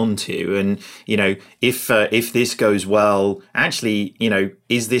graduate onto. And if this goes well, actually,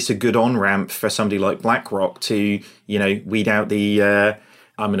 is this a good on-ramp for somebody like BlackRock to weed out the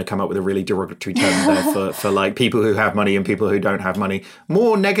I'm going to come up with a really derogatory term there for like people who have money and people who don't have money.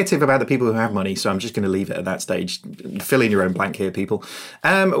 More negative about the people who have money. So I'm just going to leave it at that stage. Fill in your own blank here, people.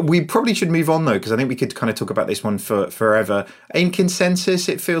 We probably should move on, though, because I think we could kind of talk about this one for forever. In consensus,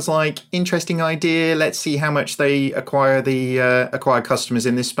 it feels like interesting idea. Let's see how much they acquire customers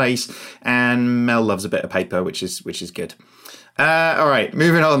in this space. And Mel loves a bit of paper, which is good. All right,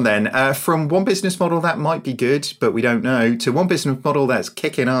 moving on then. From one business model that might be good, but we don't know, to one business model that's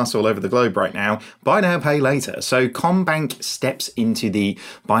kicking ass all over the globe right now, buy now, pay later. So CommBank steps into the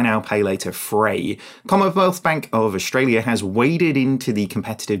buy now, pay later fray. Commonwealth Bank of Australia has waded into the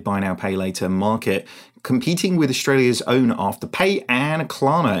competitive buy now, pay later market, competing with Australia's own Afterpay and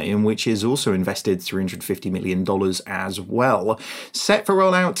Klarna, in which is also invested $350 million as well. Set for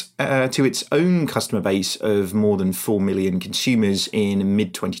rollout to its own customer base of more than 4 million consumers in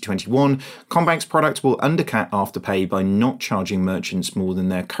mid-2021, CommBank's product will undercut Afterpay by not charging merchants more than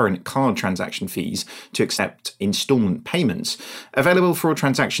their current card transaction fees to accept instalment payments. Available for all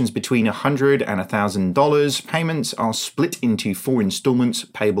transactions between $100 and $1,000, payments are split into 4 installments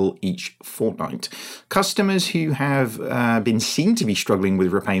payable each fortnight. Customers who have been seen to be struggling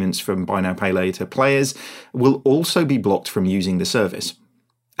with repayments from buy now, pay later players will also be blocked from using the service.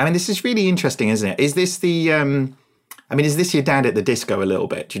 I mean, this is really interesting, isn't it? Is this the, is this your dad at the disco a little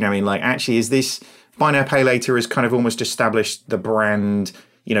bit? Do you know what I mean? Like, actually, is this buy now, pay later has kind of almost established the brand,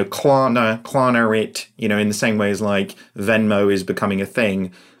 Klarna it, in the same way as like Venmo is becoming a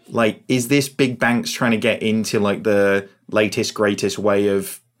thing. Like, is this big banks trying to get into like the latest, greatest way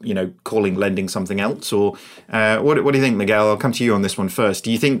of, calling lending something else? Or what do you think, Miguel? I'll come to you on this one first.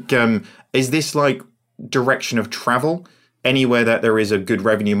 Do you think, is this like direction of travel? Anywhere that there is a good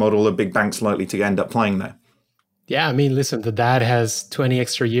revenue model, a big bank's likely to end up playing there? Yeah, I mean, listen, the dad has 20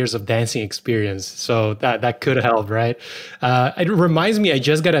 extra years of dancing experience, so that could help, right? It reminds me, I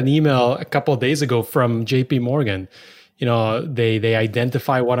just got an email a couple of days ago from JP Morgan. They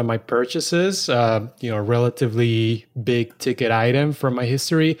identify one of my purchases, relatively big ticket item from my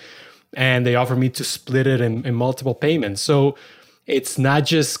history, and they offer me to split it in multiple payments. So it's not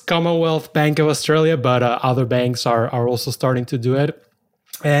just Commonwealth Bank of Australia, but other banks are also starting to do it.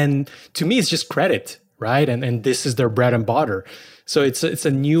 And to me, it's just credit, right? And this is their bread and butter. So it's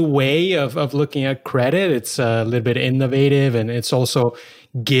a new way of looking at credit. It's a little bit innovative, and it's also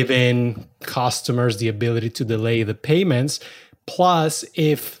giving customers the ability to delay the payments. Plus,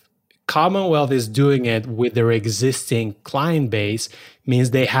 if Commonwealth is doing it with their existing client base,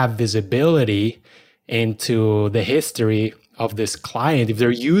 means they have visibility into the history of this client. If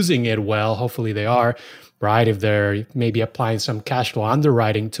they're using it well, hopefully they are, right? If they're maybe applying some cash flow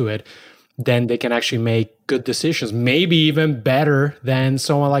underwriting to it, then they can actually make good decisions, maybe even better than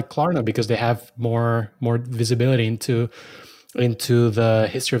someone like Klarna, because they have more visibility into the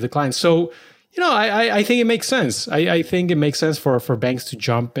history of the client. So, I think it makes sense. I think it makes sense for banks to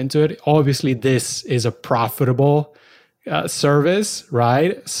jump into it. Obviously, this is a profitable service,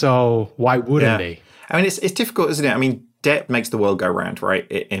 right? So why wouldn't they? I mean, it's difficult, isn't it? I mean, debt makes the world go round, right?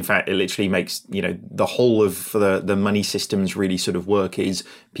 In fact, it literally makes, the whole of the money systems really sort of work is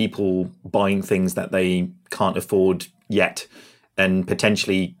people buying things that they can't afford yet and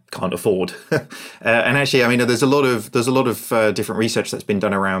potentially can't afford. And actually, I mean, there's a lot of different research that's been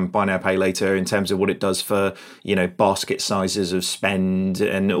done around buy now, pay later in terms of what it does for, basket sizes of spend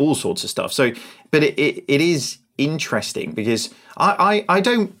and all sorts of stuff. So, but it is interesting because I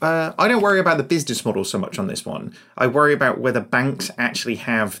don't worry about the business model so much on this one. I worry about whether banks actually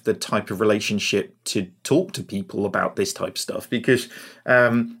have the type of relationship to talk to people about this type of stuff. Because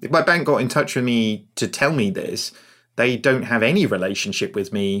if my bank got in touch with me to tell me this, they don't have any relationship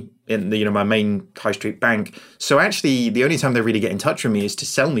with me in my main high street bank. So actually, the only time they really get in touch with me is to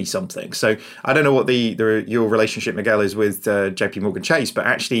sell me something. So I don't know what your relationship, Miguel, is with JP Morgan Chase, but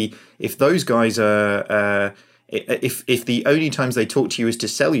actually, if those guys are if the only times they talk to you is to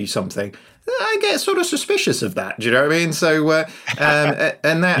sell you something, I get sort of suspicious of that. Do you know what I mean? So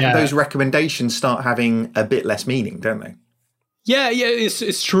those recommendations start having a bit less meaning, don't they? Yeah,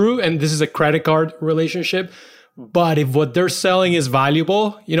 it's true, and this is a credit card relationship. But if what they're selling is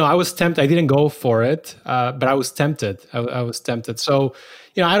valuable, I was tempted. I didn't go for it, but I was tempted. I was tempted. So,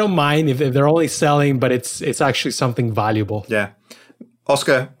 I don't mind if they're only selling, but it's actually something valuable. Yeah.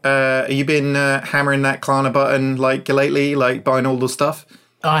 Oscar, have you been hammering that Klarna button lately, buying all the stuff?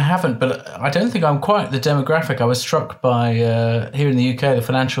 I haven't, but I don't think I'm quite the demographic. I was struck by, here in the UK, the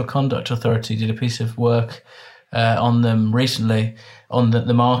Financial Conduct Authority did a piece of work on them recently, on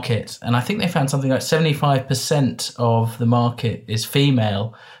the market. And I think they found something like 75% of the market is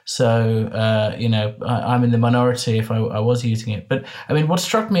female. So, I'm in the minority if I was using it. But, I mean, what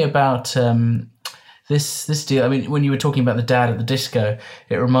struck me about this deal, I mean, when you were talking about the dad at the disco,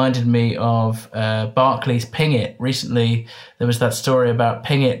 it reminded me of Barclays Ping It. Recently, there was that story about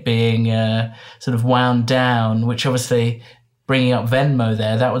Ping It being sort of wound down, which obviously, bringing up Venmo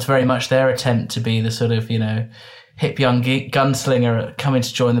there, that was very much their attempt to be the sort of, hip young gunslinger coming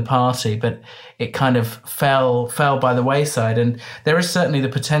to join the party, but it kind of fell by the wayside. And there is certainly the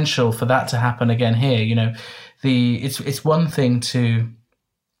potential for that to happen again here. You know, it's one thing to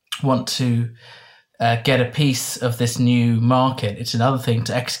want to get a piece of this new market. It's another thing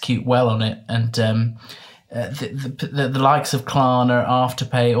to execute well on it. And the likes of Klarna,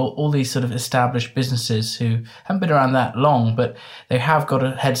 Afterpay, all these sort of established businesses who haven't been around that long, but they have got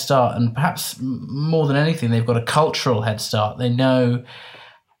a head start. And perhaps more than anything, they've got a cultural head start. They know,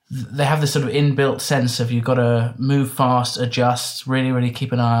 they have this sort of inbuilt sense of you've got to move fast, adjust, really, really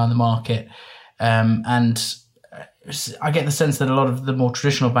keep an eye on the market. And I get the sense that a lot of the more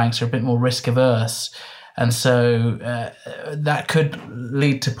traditional banks are a bit more risk averse. And so that could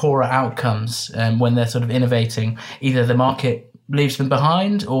lead to poorer outcomes when they're sort of innovating. Either the market leaves them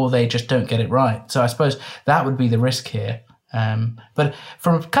behind or they just don't get it right. So I suppose that would be the risk here. But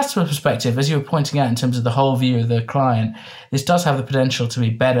from a customer perspective, as you were pointing out in terms of the whole view of the client, this does have the potential to be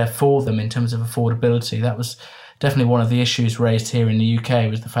better for them in terms of affordability. That was definitely one of the issues raised here in the UK,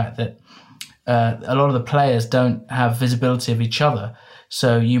 was the fact that a lot of the players don't have visibility of each other.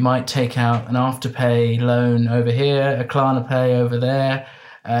 So you might take out an Afterpay loan over here, a Klarna Pay over there,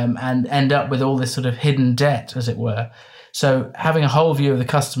 and end up with all this sort of hidden debt, as it were. So having a whole view of the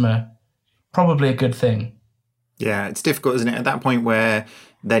customer, probably a good thing. Yeah, it's difficult, isn't it? At that point where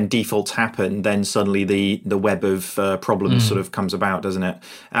then defaults happen, then suddenly the web of problems sort of comes about, doesn't it?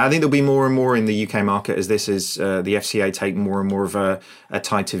 I think there'll be more and more in the UK market as this is the FCA take more and more of a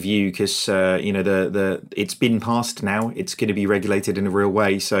tighter view, because it's been passed now. It's going to be regulated in a real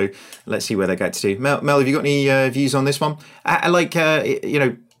way. So let's see where they get to. Mel, have you got any views on this one?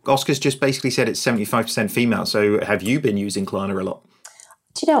 Oscar's just basically said it's 75% female. So have you been using Klarna a lot?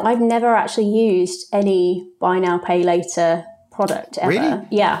 Do you know, I've never actually used any buy now, pay later product ever. Really?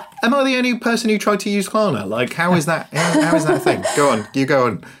 Yeah. Am I the only person who tried to use Klarna? Like, how is that? How is that a thing? Go on. You go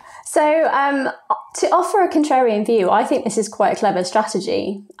on. So to offer a contrarian view, I think this is quite a clever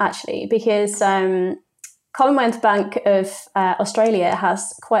strategy, actually, because Commonwealth Bank of Australia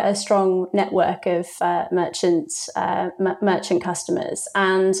has quite a strong network of merchant customers.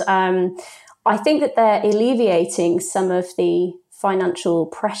 And I think that they're alleviating some of the financial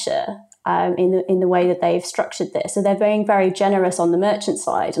pressure in the way that they've structured this. So they're being very generous on the merchant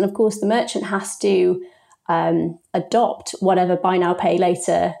side. And of course, the merchant has to adopt whatever buy now, pay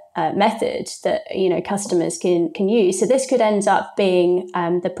later method that customers can use. So this could end up being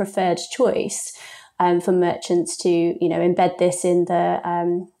the preferred choice for merchants to embed this in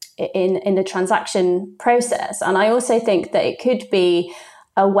the transaction process. And I also think that it could be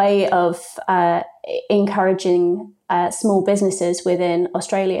a way of encouraging small businesses within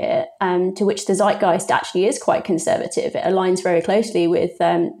Australia, to which the zeitgeist actually is quite conservative. It aligns very closely with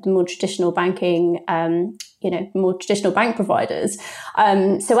the more traditional banking, more traditional bank providers.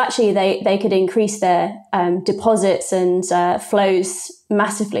 So actually, they could increase their deposits and flows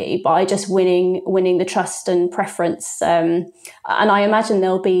massively by just winning the trust and preference. And I imagine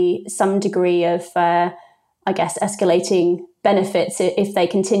there'll be some degree of, escalating benefits if they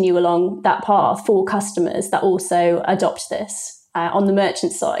continue along that path for customers that also adopt this on the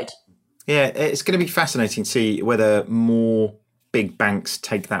merchant side. Yeah, it's going to be fascinating to see whether more big banks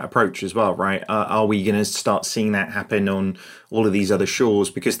take that approach as well, right? Are we going to start seeing that happen on all of these other shores?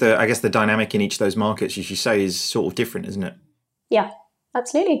 Because I guess the dynamic in each of those markets, as you say, is sort of different, isn't it? Yeah,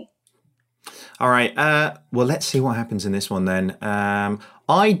 absolutely. All right. Well, let's see what happens in this one then.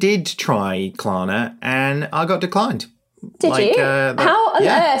 I did try Klarna and I got declined. Did you? How on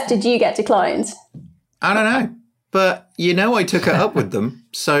earth did you get declined? I don't know. But, I took it up with them.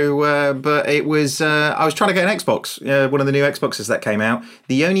 So, but it was, I was trying to get an Xbox, one of the new Xboxes that came out.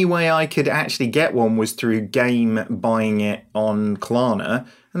 The only way I could actually get one was through Game buying it on Klarna.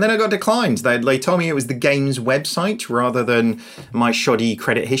 And then I got declined. They told me it was the game's website rather than my shoddy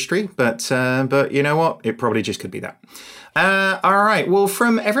credit history. But you know what? It probably just could be that. All right. Well,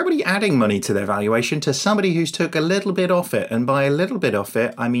 from everybody adding money to their valuation to somebody who's took a little bit off it, and by a little bit off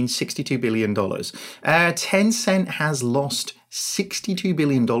it, I mean $62 billion. Tencent has lost $62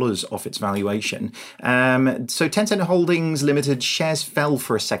 billion off its valuation. So Tencent Holdings Limited shares fell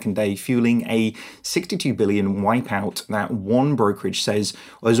for a second day, fueling a $62 billion wipeout that one brokerage says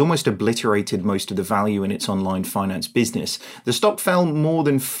has almost obliterated most of the value in its online finance business. The stock fell more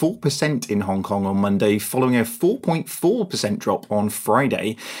than 4% in Hong Kong on Monday, following a 4.4% drop on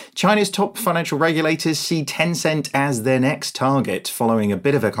Friday. China's top financial regulators see Tencent as their next target, following a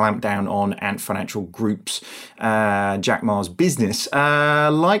bit of a clampdown on Ant Financial Group's Jack Ma's business.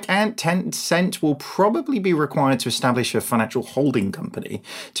 Like Ant, Tencent will probably be required to establish a financial holding company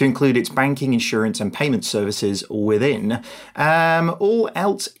to include its banking, insurance, and payment services within. All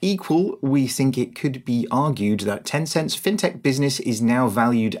else equal, we think it could be argued that Tencent's fintech business is now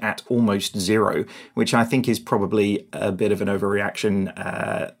valued at almost zero, which I think is probably a bit of an overreaction,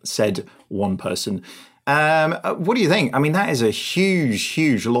 said one person. What do you think? I mean, that is a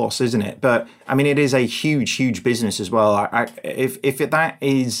huge loss, isn't it? But I mean, it is a huge business as well. If that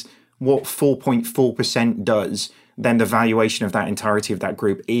is what 4.4% does, then the valuation of that entirety of that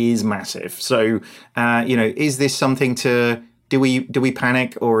group is massive. So, is this something to do we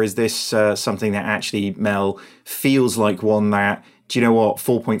panic, or is this something that actually, Mel, feels like one that, do you know what,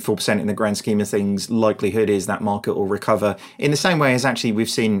 4.4% in the grand scheme of things, likelihood is that market will recover in the same way as actually we've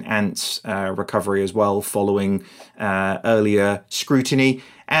seen Ant's recovery as well following earlier scrutiny,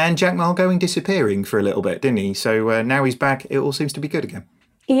 and Jack Ma disappearing for a little bit, didn't he? So now he's back. It all seems to be good again.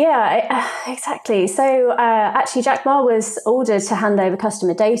 Yeah, exactly. So actually, Jack Ma was ordered to hand over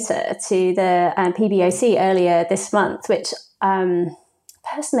customer data to the PBOC earlier this month, which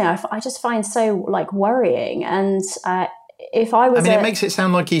personally I just find so worrying. And if I was, it makes it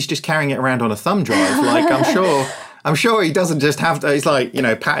sound like he's just carrying it around on a thumb drive. Like I'm sure he doesn't just have to. He's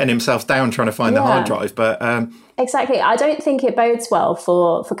patting himself down trying to find the hard drive. But exactly, I don't think it bodes well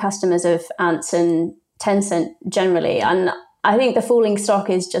for customers of Ant and Tencent generally. And I think the falling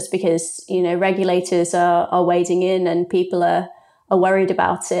stock is just because regulators are wading in and people are worried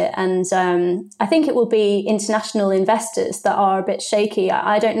about it. And I think it will be international investors that are a bit shaky.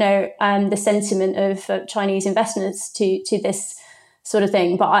 I don't know the sentiment of Chinese investors to this sort of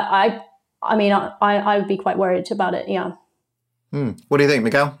thing, but I would be quite worried about it. Yeah. What do you think,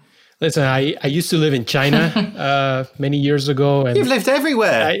 Miguel? Listen, I used to live in China many years ago. And you've lived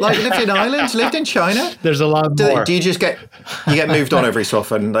everywhere. You lived in Ireland, lived in China. There's a lot more. Do you just get moved on every so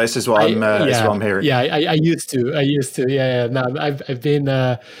often? This is what I'm hearing. Yeah, I used to. Yeah. No,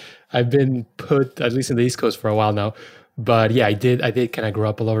 I've been put at least in the East Coast for a while now. But yeah, I did kind of grow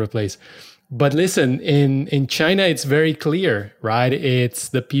up all over the place. But listen, in China, it's very clear, right? It's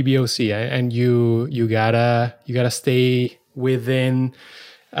the PBOC, and you gotta stay within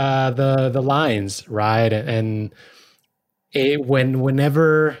the lines, right? And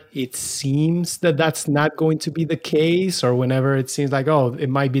whenever it seems that that's not going to be the case, or whenever it seems like, oh, it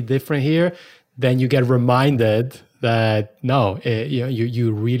might be different here, then you get reminded that no,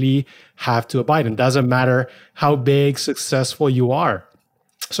 you really have to abide. And it doesn't matter how big, successful you are.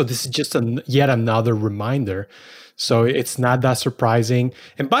 So this is just yet another reminder. So it's not that surprising.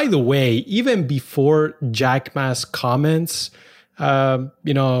 And by the way, even before Jack Ma's comments, when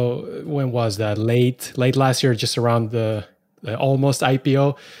was that? Late last year, just around the almost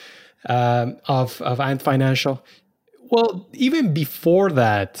IPO of Ant Financial. Well, even before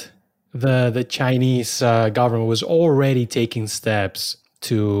that, the Chinese government was already taking steps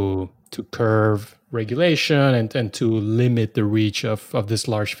to curb regulation and to limit the reach of this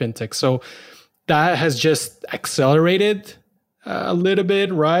large fintech. So that has just accelerated a little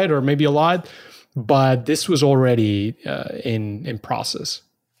bit, right? Or maybe a lot. But this was already in process.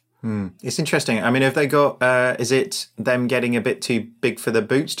 It's interesting. I mean, have they got, is it them getting a bit too big for the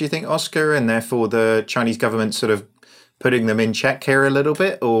boots, do you think, Oscar? And therefore the Chinese government sort of putting them in check here a little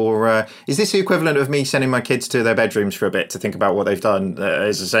bit? Or is this the equivalent of me sending my kids to their bedrooms for a bit to think about what they've done,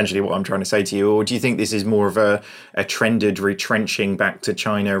 is essentially what I'm trying to say to you? Or do you think this is more of a trended retrenching back to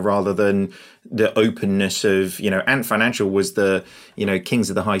China rather than the openness of, Ant Financial was the, kings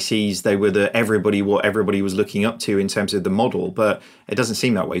of the high seas. They were what everybody was looking up to in terms of the model, but it doesn't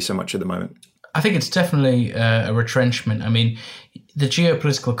seem that way so much at the moment. I think it's definitely a retrenchment. I mean, the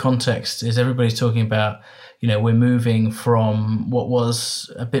geopolitical context is everybody's talking about, we're moving from what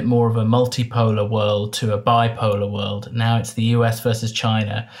was a bit more of a multipolar world to a bipolar world. Now it's the US versus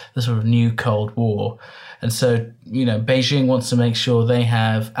China, the sort of new Cold War. And so, Beijing wants to make sure they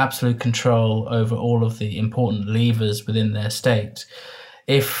have absolute control over all of the important levers within their state.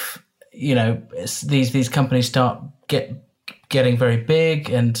 If, these companies start getting very big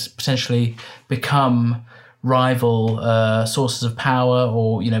and potentially become rival sources of power,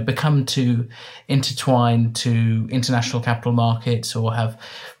 or become too intertwined to international capital markets, or have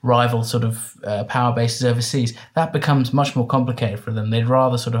rival sort of power bases overseas, that becomes much more complicated for them. They'd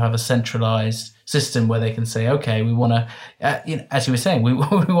rather sort of have a centralized system where they can say, okay, we want to, as you were saying, we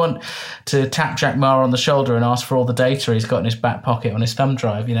want to tap Jack Ma on the shoulder and ask for all the data he's got in his back pocket on his thumb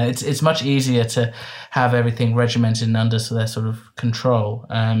drive. It's much easier to have everything regimented and under their sort of control.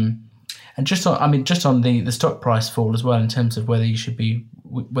 And just on the stock price fall as well, in terms of whether you should be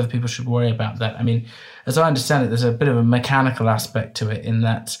whether people should worry about that. I mean, as I understand it, there's a bit of a mechanical aspect to it in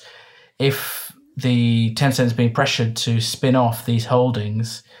that if the Tencent is being pressured to spin off these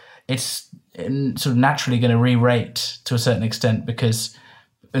holdings, it's sort of naturally going to re-rate to a certain extent, because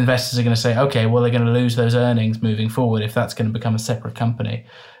investors are going to say, okay, well, they're going to lose those earnings moving forward if that's going to become a separate company.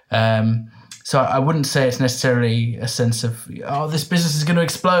 So I wouldn't say it's necessarily a sense of, oh, this business is going to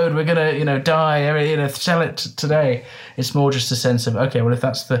explode, we're going to, die, sell it today. It's more just a sense of, okay, well, if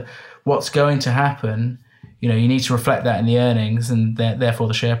that's what's going to happen, you need to reflect that in the earnings and therefore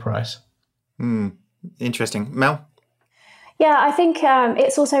the share price. Interesting. Mel? Yeah, I think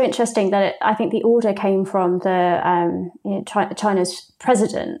it's also interesting that I think the order came from China's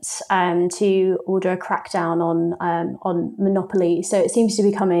president to order a crackdown on monopoly. So it seems to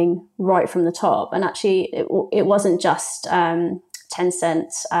be coming right from the top. And actually, it wasn't just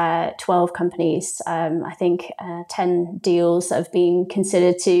Tencent, 12 companies, I think 10 deals that have been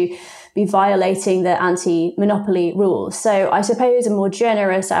considered to be violating the anti-monopoly rules. So I suppose a more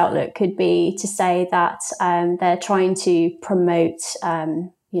generous outlook could be to say that they're trying to promote,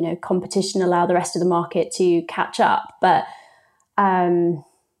 competition, allow the rest of the market to catch up. But I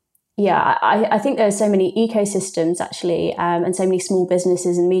think there's so many ecosystems actually, and so many small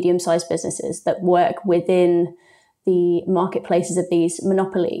businesses and medium-sized businesses that work within the marketplaces of these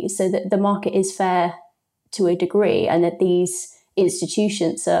monopolies, so that the market is fair to a degree, and that these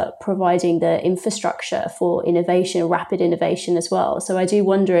institutions are providing the infrastructure for innovation, rapid innovation as well. So I do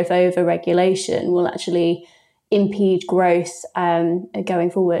wonder if over-regulation will actually impede growth going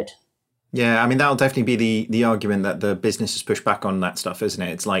forward. Yeah, I mean, that'll definitely be the argument that the businesses push back on that stuff, isn't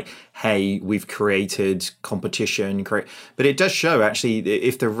it? It's like, hey, we've created competition, but it does show actually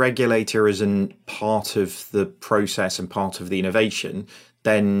if the regulator isn't part of the process and part of the innovation,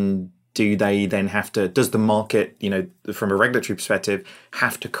 then do they then have to, does the market, from a regulatory perspective,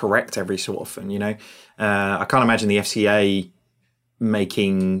 have to correct every so often, I can't imagine the FCA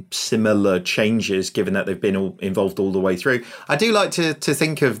making similar changes, given that they've been involved all the way through. I do like to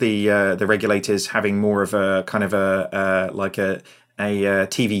think of the regulators having more of a kind of a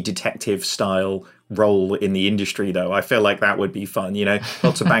TV detective style role in the industry, though. I feel like that would be fun,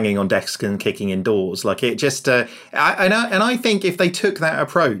 lots of banging on desks and kicking in doors. Like it just, I think if they took that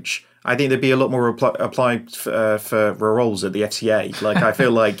approach, I think there'd be a lot more applied for roles at the FCA. Like I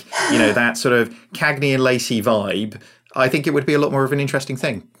feel like, that sort of Cagney and Lacey vibe, I think it would be a lot more of an interesting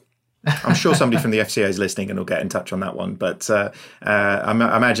thing. I'm sure somebody from the FCA is listening and will get in touch on that one. But I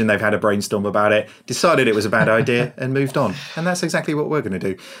imagine they've had a brainstorm about it, decided it was a bad idea and moved on. And that's exactly what we're going to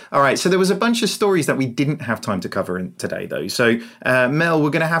do. All right. So there was a bunch of stories that we didn't have time to cover today, though. So Mel,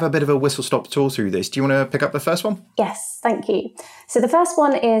 we're going to have a bit of a whistle-stop tour through this. Do you want to pick up the first one? Yes, thank you. So the first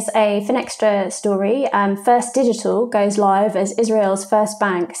one is a Finextra story. First Digital goes live as Israel's first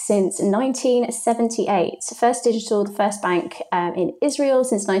bank since 1978. First Digital, the first bank in Israel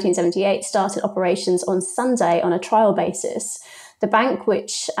since 1978, started operations on Sunday on a trial basis. The bank,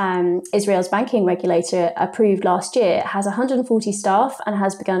 which Israel's banking regulator approved last year, has 140 staff and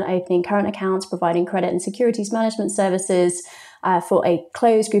has begun opening current accounts, providing credit and securities management services for a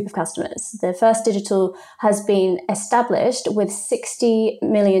closed group of customers. The First Digital has been established with $60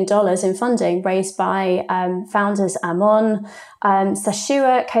 million in funding raised by founders Amon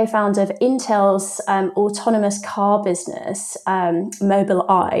Sashua, co-founder of Intel's autonomous car business,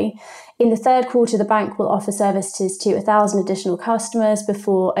 Mobileye. In the third quarter, the bank will offer services to 1,000 additional customers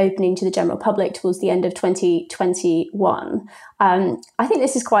before opening to the general public towards the end of 2021. I think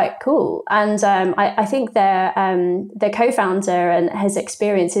this is quite cool. And I think their co-founder and his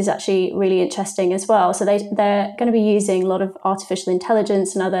experience is actually really interesting as well. So they're going to be using a lot of artificial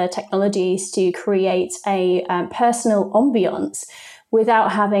intelligence and other technologies to create a personal ambience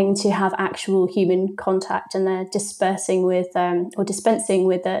without having to have actual human contact, and they're dispensing with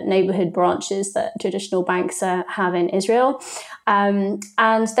the neighborhood branches that traditional banks have in Israel. And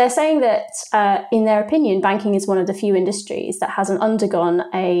they're saying that, in their opinion, banking is one of the few industries that hasn't undergone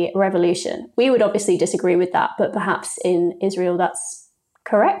a revolution. We would obviously disagree with that, but perhaps in Israel that's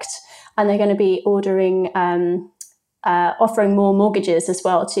correct. And they're going to be offering more mortgages as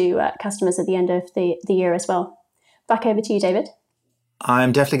well to customers at the end of the year as well. Back over to you, David.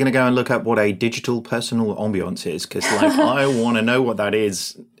 I'm definitely going to go and look up what a digital personal ambiance is, because I want to know what that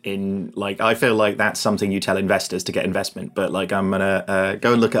is. I feel like that's something you tell investors to get investment, but I'm going to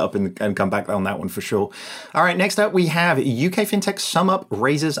go and look it up and come back on that one for sure. All right, next up we have UK fintech SumUp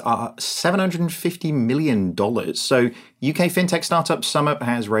raises $750 million. So UK fintech startup SumUp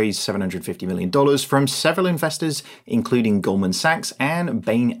has raised $750 million from several investors, including Goldman Sachs and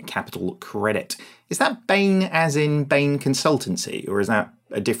Bain Capital Credit. Is that Bain as in Bain Consultancy, or is that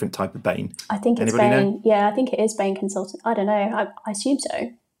a different type of Bain? I think it's Anybody Bain. know? Yeah, I think it is Bain Consultant. I don't know. I assume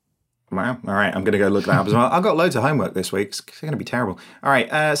so. Wow. All right. I'm going to go look that up as well. I've got loads of homework this week. It's going to be terrible. All right.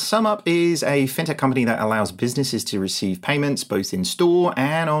 SumUp is a fintech company that allows businesses to receive payments both in store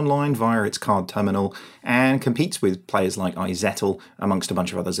and online via its card terminal, and competes with players like iZettle, amongst a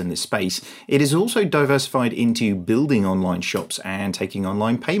bunch of others in this space. It is also diversified into building online shops and taking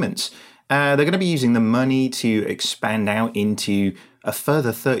online payments. They're going to be using the money to expand out into a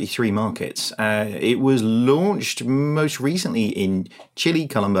further 33 markets. It was launched most recently in Chile,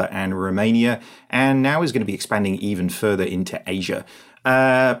 Colombia, and Romania, and now is going to be expanding even further into Asia.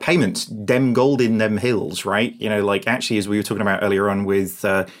 Payments, them gold in them hills, right? You know, like actually, as we were talking about earlier on with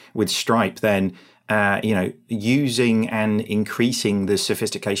Stripe, then using and increasing the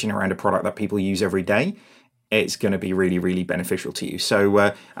sophistication around a product that people use every day, it's going to be really, really beneficial to you.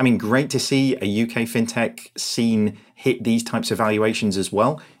 So, great to see a UK fintech scene hit these types of valuations as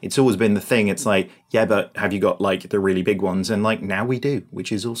well. It's always been the thing. It's like, yeah, but have you got like the really big ones? And like now we do,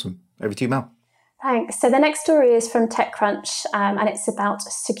 which is awesome. Over to you, Mel. Thanks. So the next story is from TechCrunch, and it's about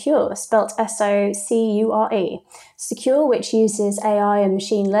Secure, spelt SOCURE. Secure, which uses AI and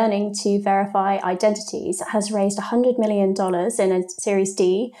machine learning to verify identities, has raised $100 million in a Series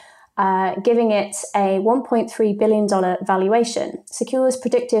D, giving it a $1.3 billion valuation. Secure's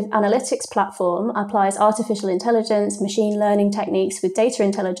predictive analytics platform applies artificial intelligence, machine learning techniques with data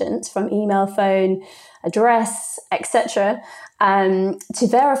intelligence from email, phone, address, etc., to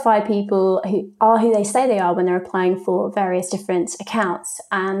verify people who are who they say they are when they're applying for various different accounts.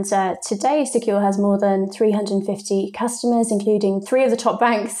 And today, Secure has more than 350 customers, including 3 of the top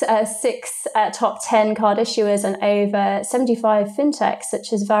banks, 6 top 10 card issuers, and over 75 fintechs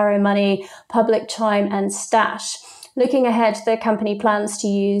such as Varo Money, Public, Chime, and Stash. Looking ahead, the company plans to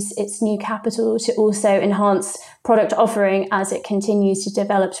use its new capital to also enhance product offering as it continues to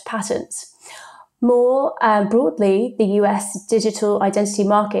develop patents. More broadly, the US digital identity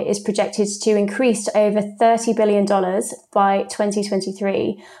market is projected to increase to over $30 billion by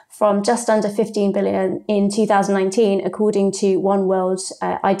 2023, from just under $15 billion in 2019, according to One World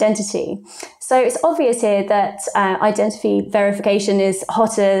Identity. So it's obvious here that identity verification is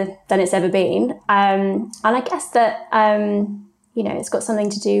hotter than it's ever been. And I guess that, it's got something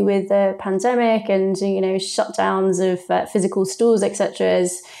to do with the pandemic and, shutdowns of physical stores, etc.,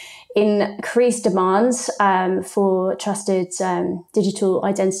 as increased demands for trusted digital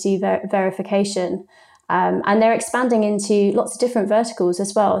identity verification. And they're expanding into lots of different verticals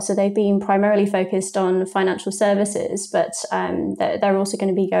as well. So they've been primarily focused on financial services, but they're also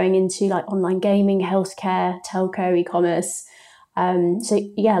going to be going into like online gaming, healthcare, telco, e-commerce.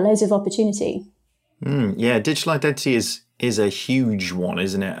 Loads of opportunity. Digital identity is a huge one,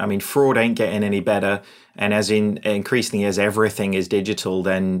 isn't it? I mean, fraud ain't getting any better. And as in increasingly as everything is digital,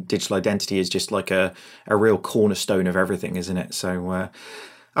 then digital identity is just like a real cornerstone of everything, isn't it? So,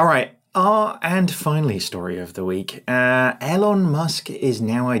 all right. And finally, story of the week. Elon Musk is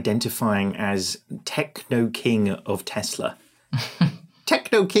now identifying as Techno King of Tesla.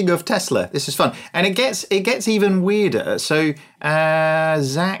 Techno King of Tesla. This is fun. And it gets even weirder. So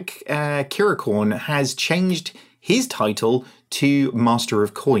Zach Kirakorn has changed his title to Master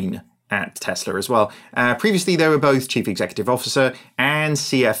of Coin at Tesla as well. Previously, they were both Chief Executive Officer and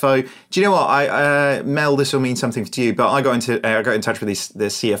CFO. Do you know what? Mel, this will mean something to you, but I got in touch with the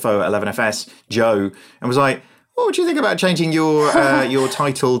CFO at 11FS, Joe, and was like, what would you think about changing your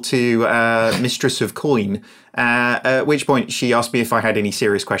title to Mistress of Coin? At which point she asked me if I had any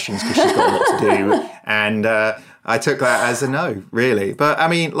serious questions because she's got a lot to do. And I took that as a no, really. But I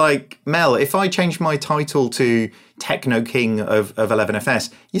mean, like, Mel, if I changed my title to Techno King of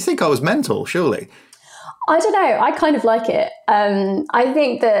 11FS, you think I was mental, surely? I don't know. I kind of like it. I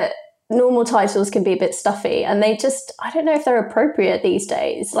think that normal titles can be a bit stuffy and I don't know if they're appropriate these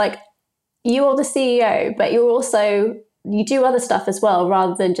days. Like, you are the CEO, but you do other stuff as well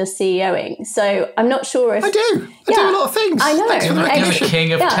rather than just CEOing. So I'm not sure if... I do a lot of things. I know. Thanks for the recognition. You're the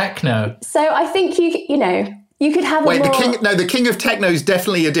king of techno. So I think you could have the king of techno is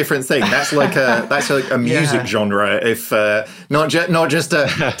definitely a different thing. That's like a music genre, if not just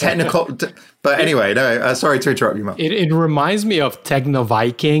a technical. But anyway, no. Sorry to interrupt you, Mark. It reminds me of Techno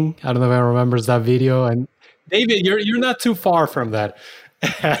Viking. I don't know if anyone remembers that video. And David, you're not too far from that.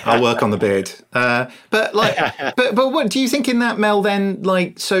 I'll work on the beard. But what do you think in that, Mel? Then,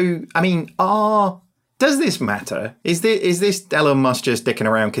 like, so I mean, does this matter? Is this Elon Musk just dicking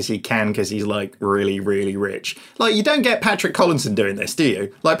around because he's like really, really rich? Like, you don't get Patrick Collinson doing this, do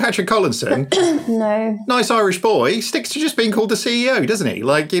you? Like, Patrick Collinson, no, nice Irish boy, sticks to just being called the CEO, doesn't he?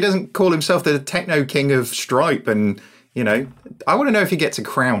 Like, he doesn't call himself the Techno King of Stripe and I want to know if he gets a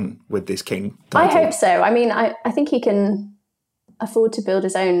crown with this king title. I hope so. I mean, I think he can afford to build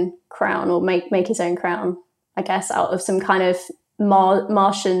his own crown or make his own crown, I guess, out of some kind of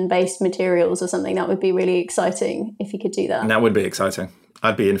Martian-based materials or something. That would be really exciting if he could do that. That would be exciting.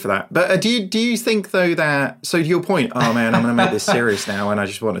 I'd be in for that. But do you think though that, so to your point, oh man, I'm going to make this serious now, and I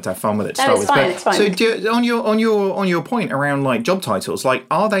just wanted to have fun with it to start with. It's fine. So on your point around like job titles, like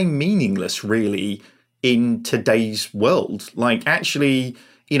are they meaningless really in today's world? Like actually,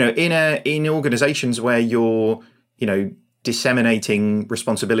 in organizations where you're, disseminating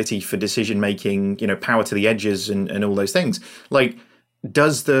responsibility for decision making, power to the edges and all those things, like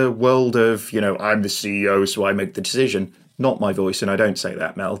does the world of, I'm the CEO, so I make the decision, not my voice, and I don't say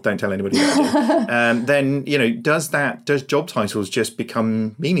that, Mel, don't tell anybody that I do. Then, does job titles just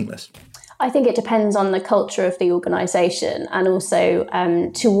become meaningless? I think it depends on the culture of the organization, and also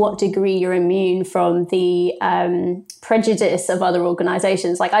to what degree you're immune from the prejudice of other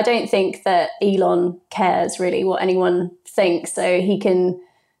organizations. Like, I don't think that Elon cares really what anyone thinks, so he can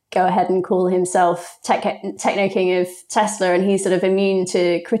go ahead and call himself Techno King of Tesla, and he's sort of immune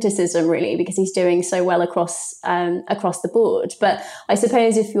to criticism really because he's doing so well across the board. But I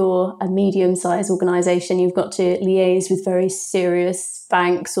suppose if you're a medium-sized organization, you've got to liaise with very serious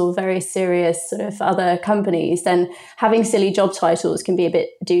banks or very serious sort of other companies, then having silly job titles can be a bit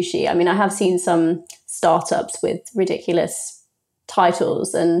douchey. I mean, I have seen some startups with ridiculous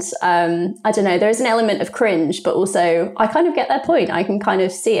titles, and I don't know, there is an element of cringe, but also I kind of get their point. I can kind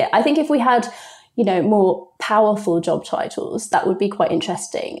of see it. I think if we had, more powerful job titles, that would be quite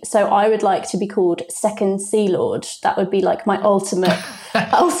interesting. So I would like to be called Second Sea Lord. That would be like my ultimate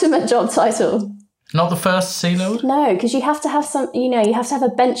job title. Not the first Sea Lord? No, because you have to have you have to have a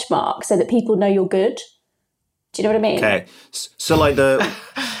benchmark so that people know you're good. Do you know what I mean? Okay, so like the.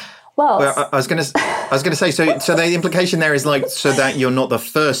 Well, I was going to say, so the implication there is like, so that you're not the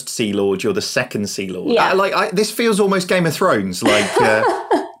first Sea Lord, you're the second Sea Lord. Yeah. This feels almost Game of Thrones. Like,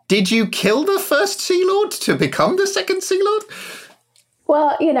 did you kill the first Sea Lord to become the second Sea Lord?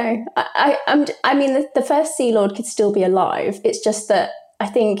 Well, I mean, the first Sea Lord could still be alive. It's just that I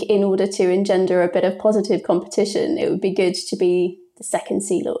think in order to engender a bit of positive competition, it would be good to be the second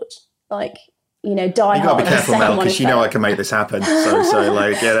Sea Lord. Like, die hard. You got to be careful, Mel, because I can make this happen. So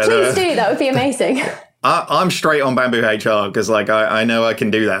like, please do. That would be amazing. I'm straight on Bamboo HR because, like, I know I can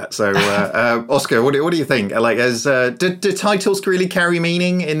do that. So, Oscar, what do you think? Like, do titles really carry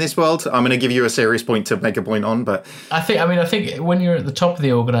meaning in this world? I'm going to give you a serious point to make a point on, but I think when you're at the top of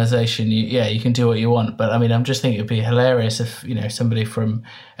the organisation, you can do what you want. But I mean, I'm just thinking it'd be hilarious if somebody from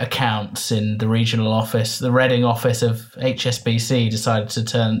accounts in the regional office, the Reading office of HSBC, decided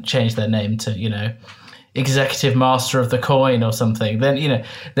to change their name to Executive Master of the Coin or something.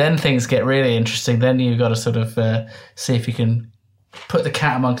 Then things get really interesting. Then you've got to sort of see if you can put the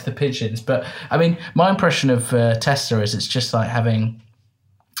cat amongst the pigeons. But I mean, my impression of Tesla is it's just like having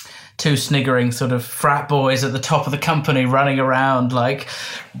two sniggering sort of frat boys at the top of the company running around, like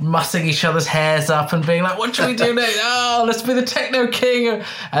mussing each other's hairs up and being like, what should we do next? Oh, let's be the Techno King. And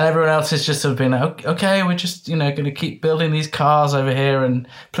everyone else is just sort of being like, okay, we're just, going to keep building these cars over here, and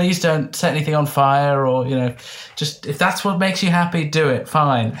please don't set anything on fire, or, just if that's what makes you happy, do it.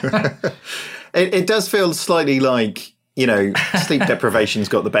 Fine. It does feel slightly like, sleep deprivation's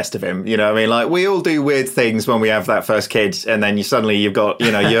got the best of him. I mean, like, we all do weird things when we have that first kid, and then you've got,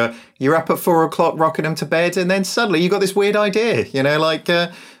 you're up at 4 o'clock rocking him to bed, and then suddenly you got this weird idea,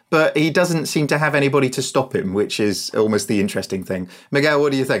 but he doesn't seem to have anybody to stop him, which is almost the interesting thing. Miguel,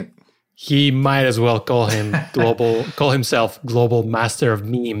 what do you think? He might as well call himself Global Master of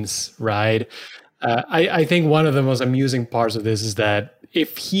Memes, right? I think one of the most amusing parts of this is that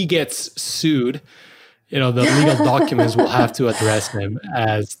if he gets sued, the legal documents will have to address him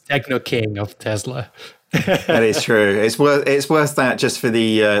as Techno King of Tesla. That is true. It's worth that just for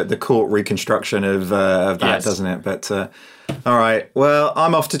the court reconstruction of that, yes. Doesn't it? But all right. Well,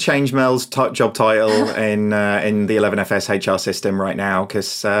 I'm off to change Mel's job title in the 11FS HR system right now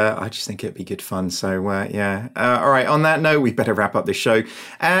because I just think it'd be good fun. So yeah. All right. On that note, we better wrap up this show.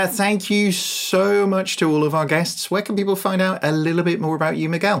 Thank you so much to all of our guests. Where can people find out a little bit more about you,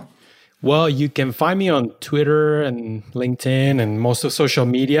 Miguel? Well, you can find me on Twitter and LinkedIn and most of social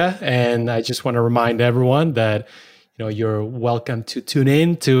media. And I just want to remind everyone that, you're welcome to tune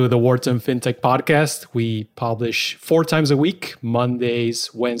in to the Wharton FinTech podcast. We publish 4 times a week,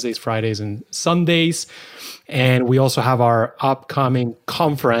 Mondays, Wednesdays, Fridays, and Sundays. And we also have our upcoming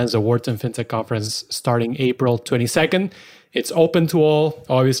conference, the Wharton FinTech conference, starting April 22nd. It's open to all.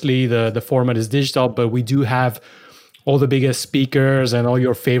 Obviously, the format is digital, but we do have all the biggest speakers and all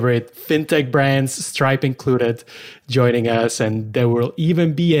your favorite fintech brands, Stripe included, joining us. And there will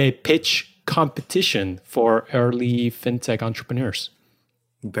even be a pitch competition for early fintech entrepreneurs.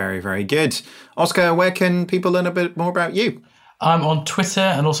 Very, very good. Oscar, where can people learn a bit more about you? I'm on Twitter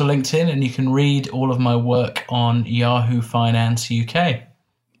and also LinkedIn, and you can read all of my work on Yahoo Finance UK.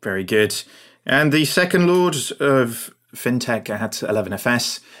 Very good. And the second lord of fintech at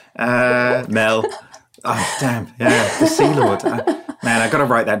 11FS, Mel. Oh, damn. Yeah, the Sea Lord. Man, I've got to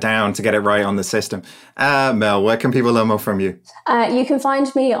write that down to get it right on the system. Mel, where can people learn more from you? You can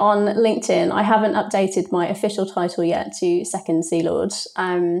find me on LinkedIn. I haven't updated my official title yet to Second Sea Lord.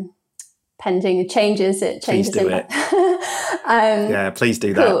 Pending changes, it changes. Please do it. Yeah, please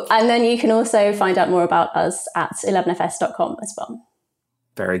do that. Cool. And then you can also find out more about us at 11fs.com as well.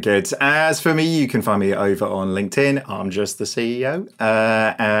 Very good. As for me, you can find me over on LinkedIn. I'm just the CEO.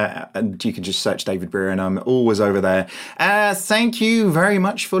 And you can just search David Brewer and I'm always over there. Thank you very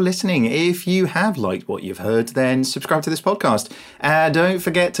much for listening. If you have liked what you've heard, then subscribe to this podcast. Don't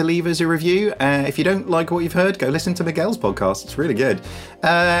forget to leave us a review. If you don't like what you've heard, go listen to Miguel's podcast. It's really good.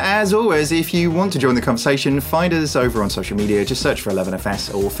 As always, if you want to join the conversation, find us over on social media. Just search for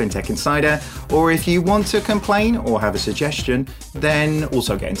 11FS or FinTech Insider. Or if you want to complain or have a suggestion, then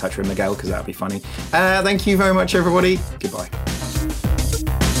also get in touch with Miguel because that'd be funny. Thank you very much, everybody. Goodbye.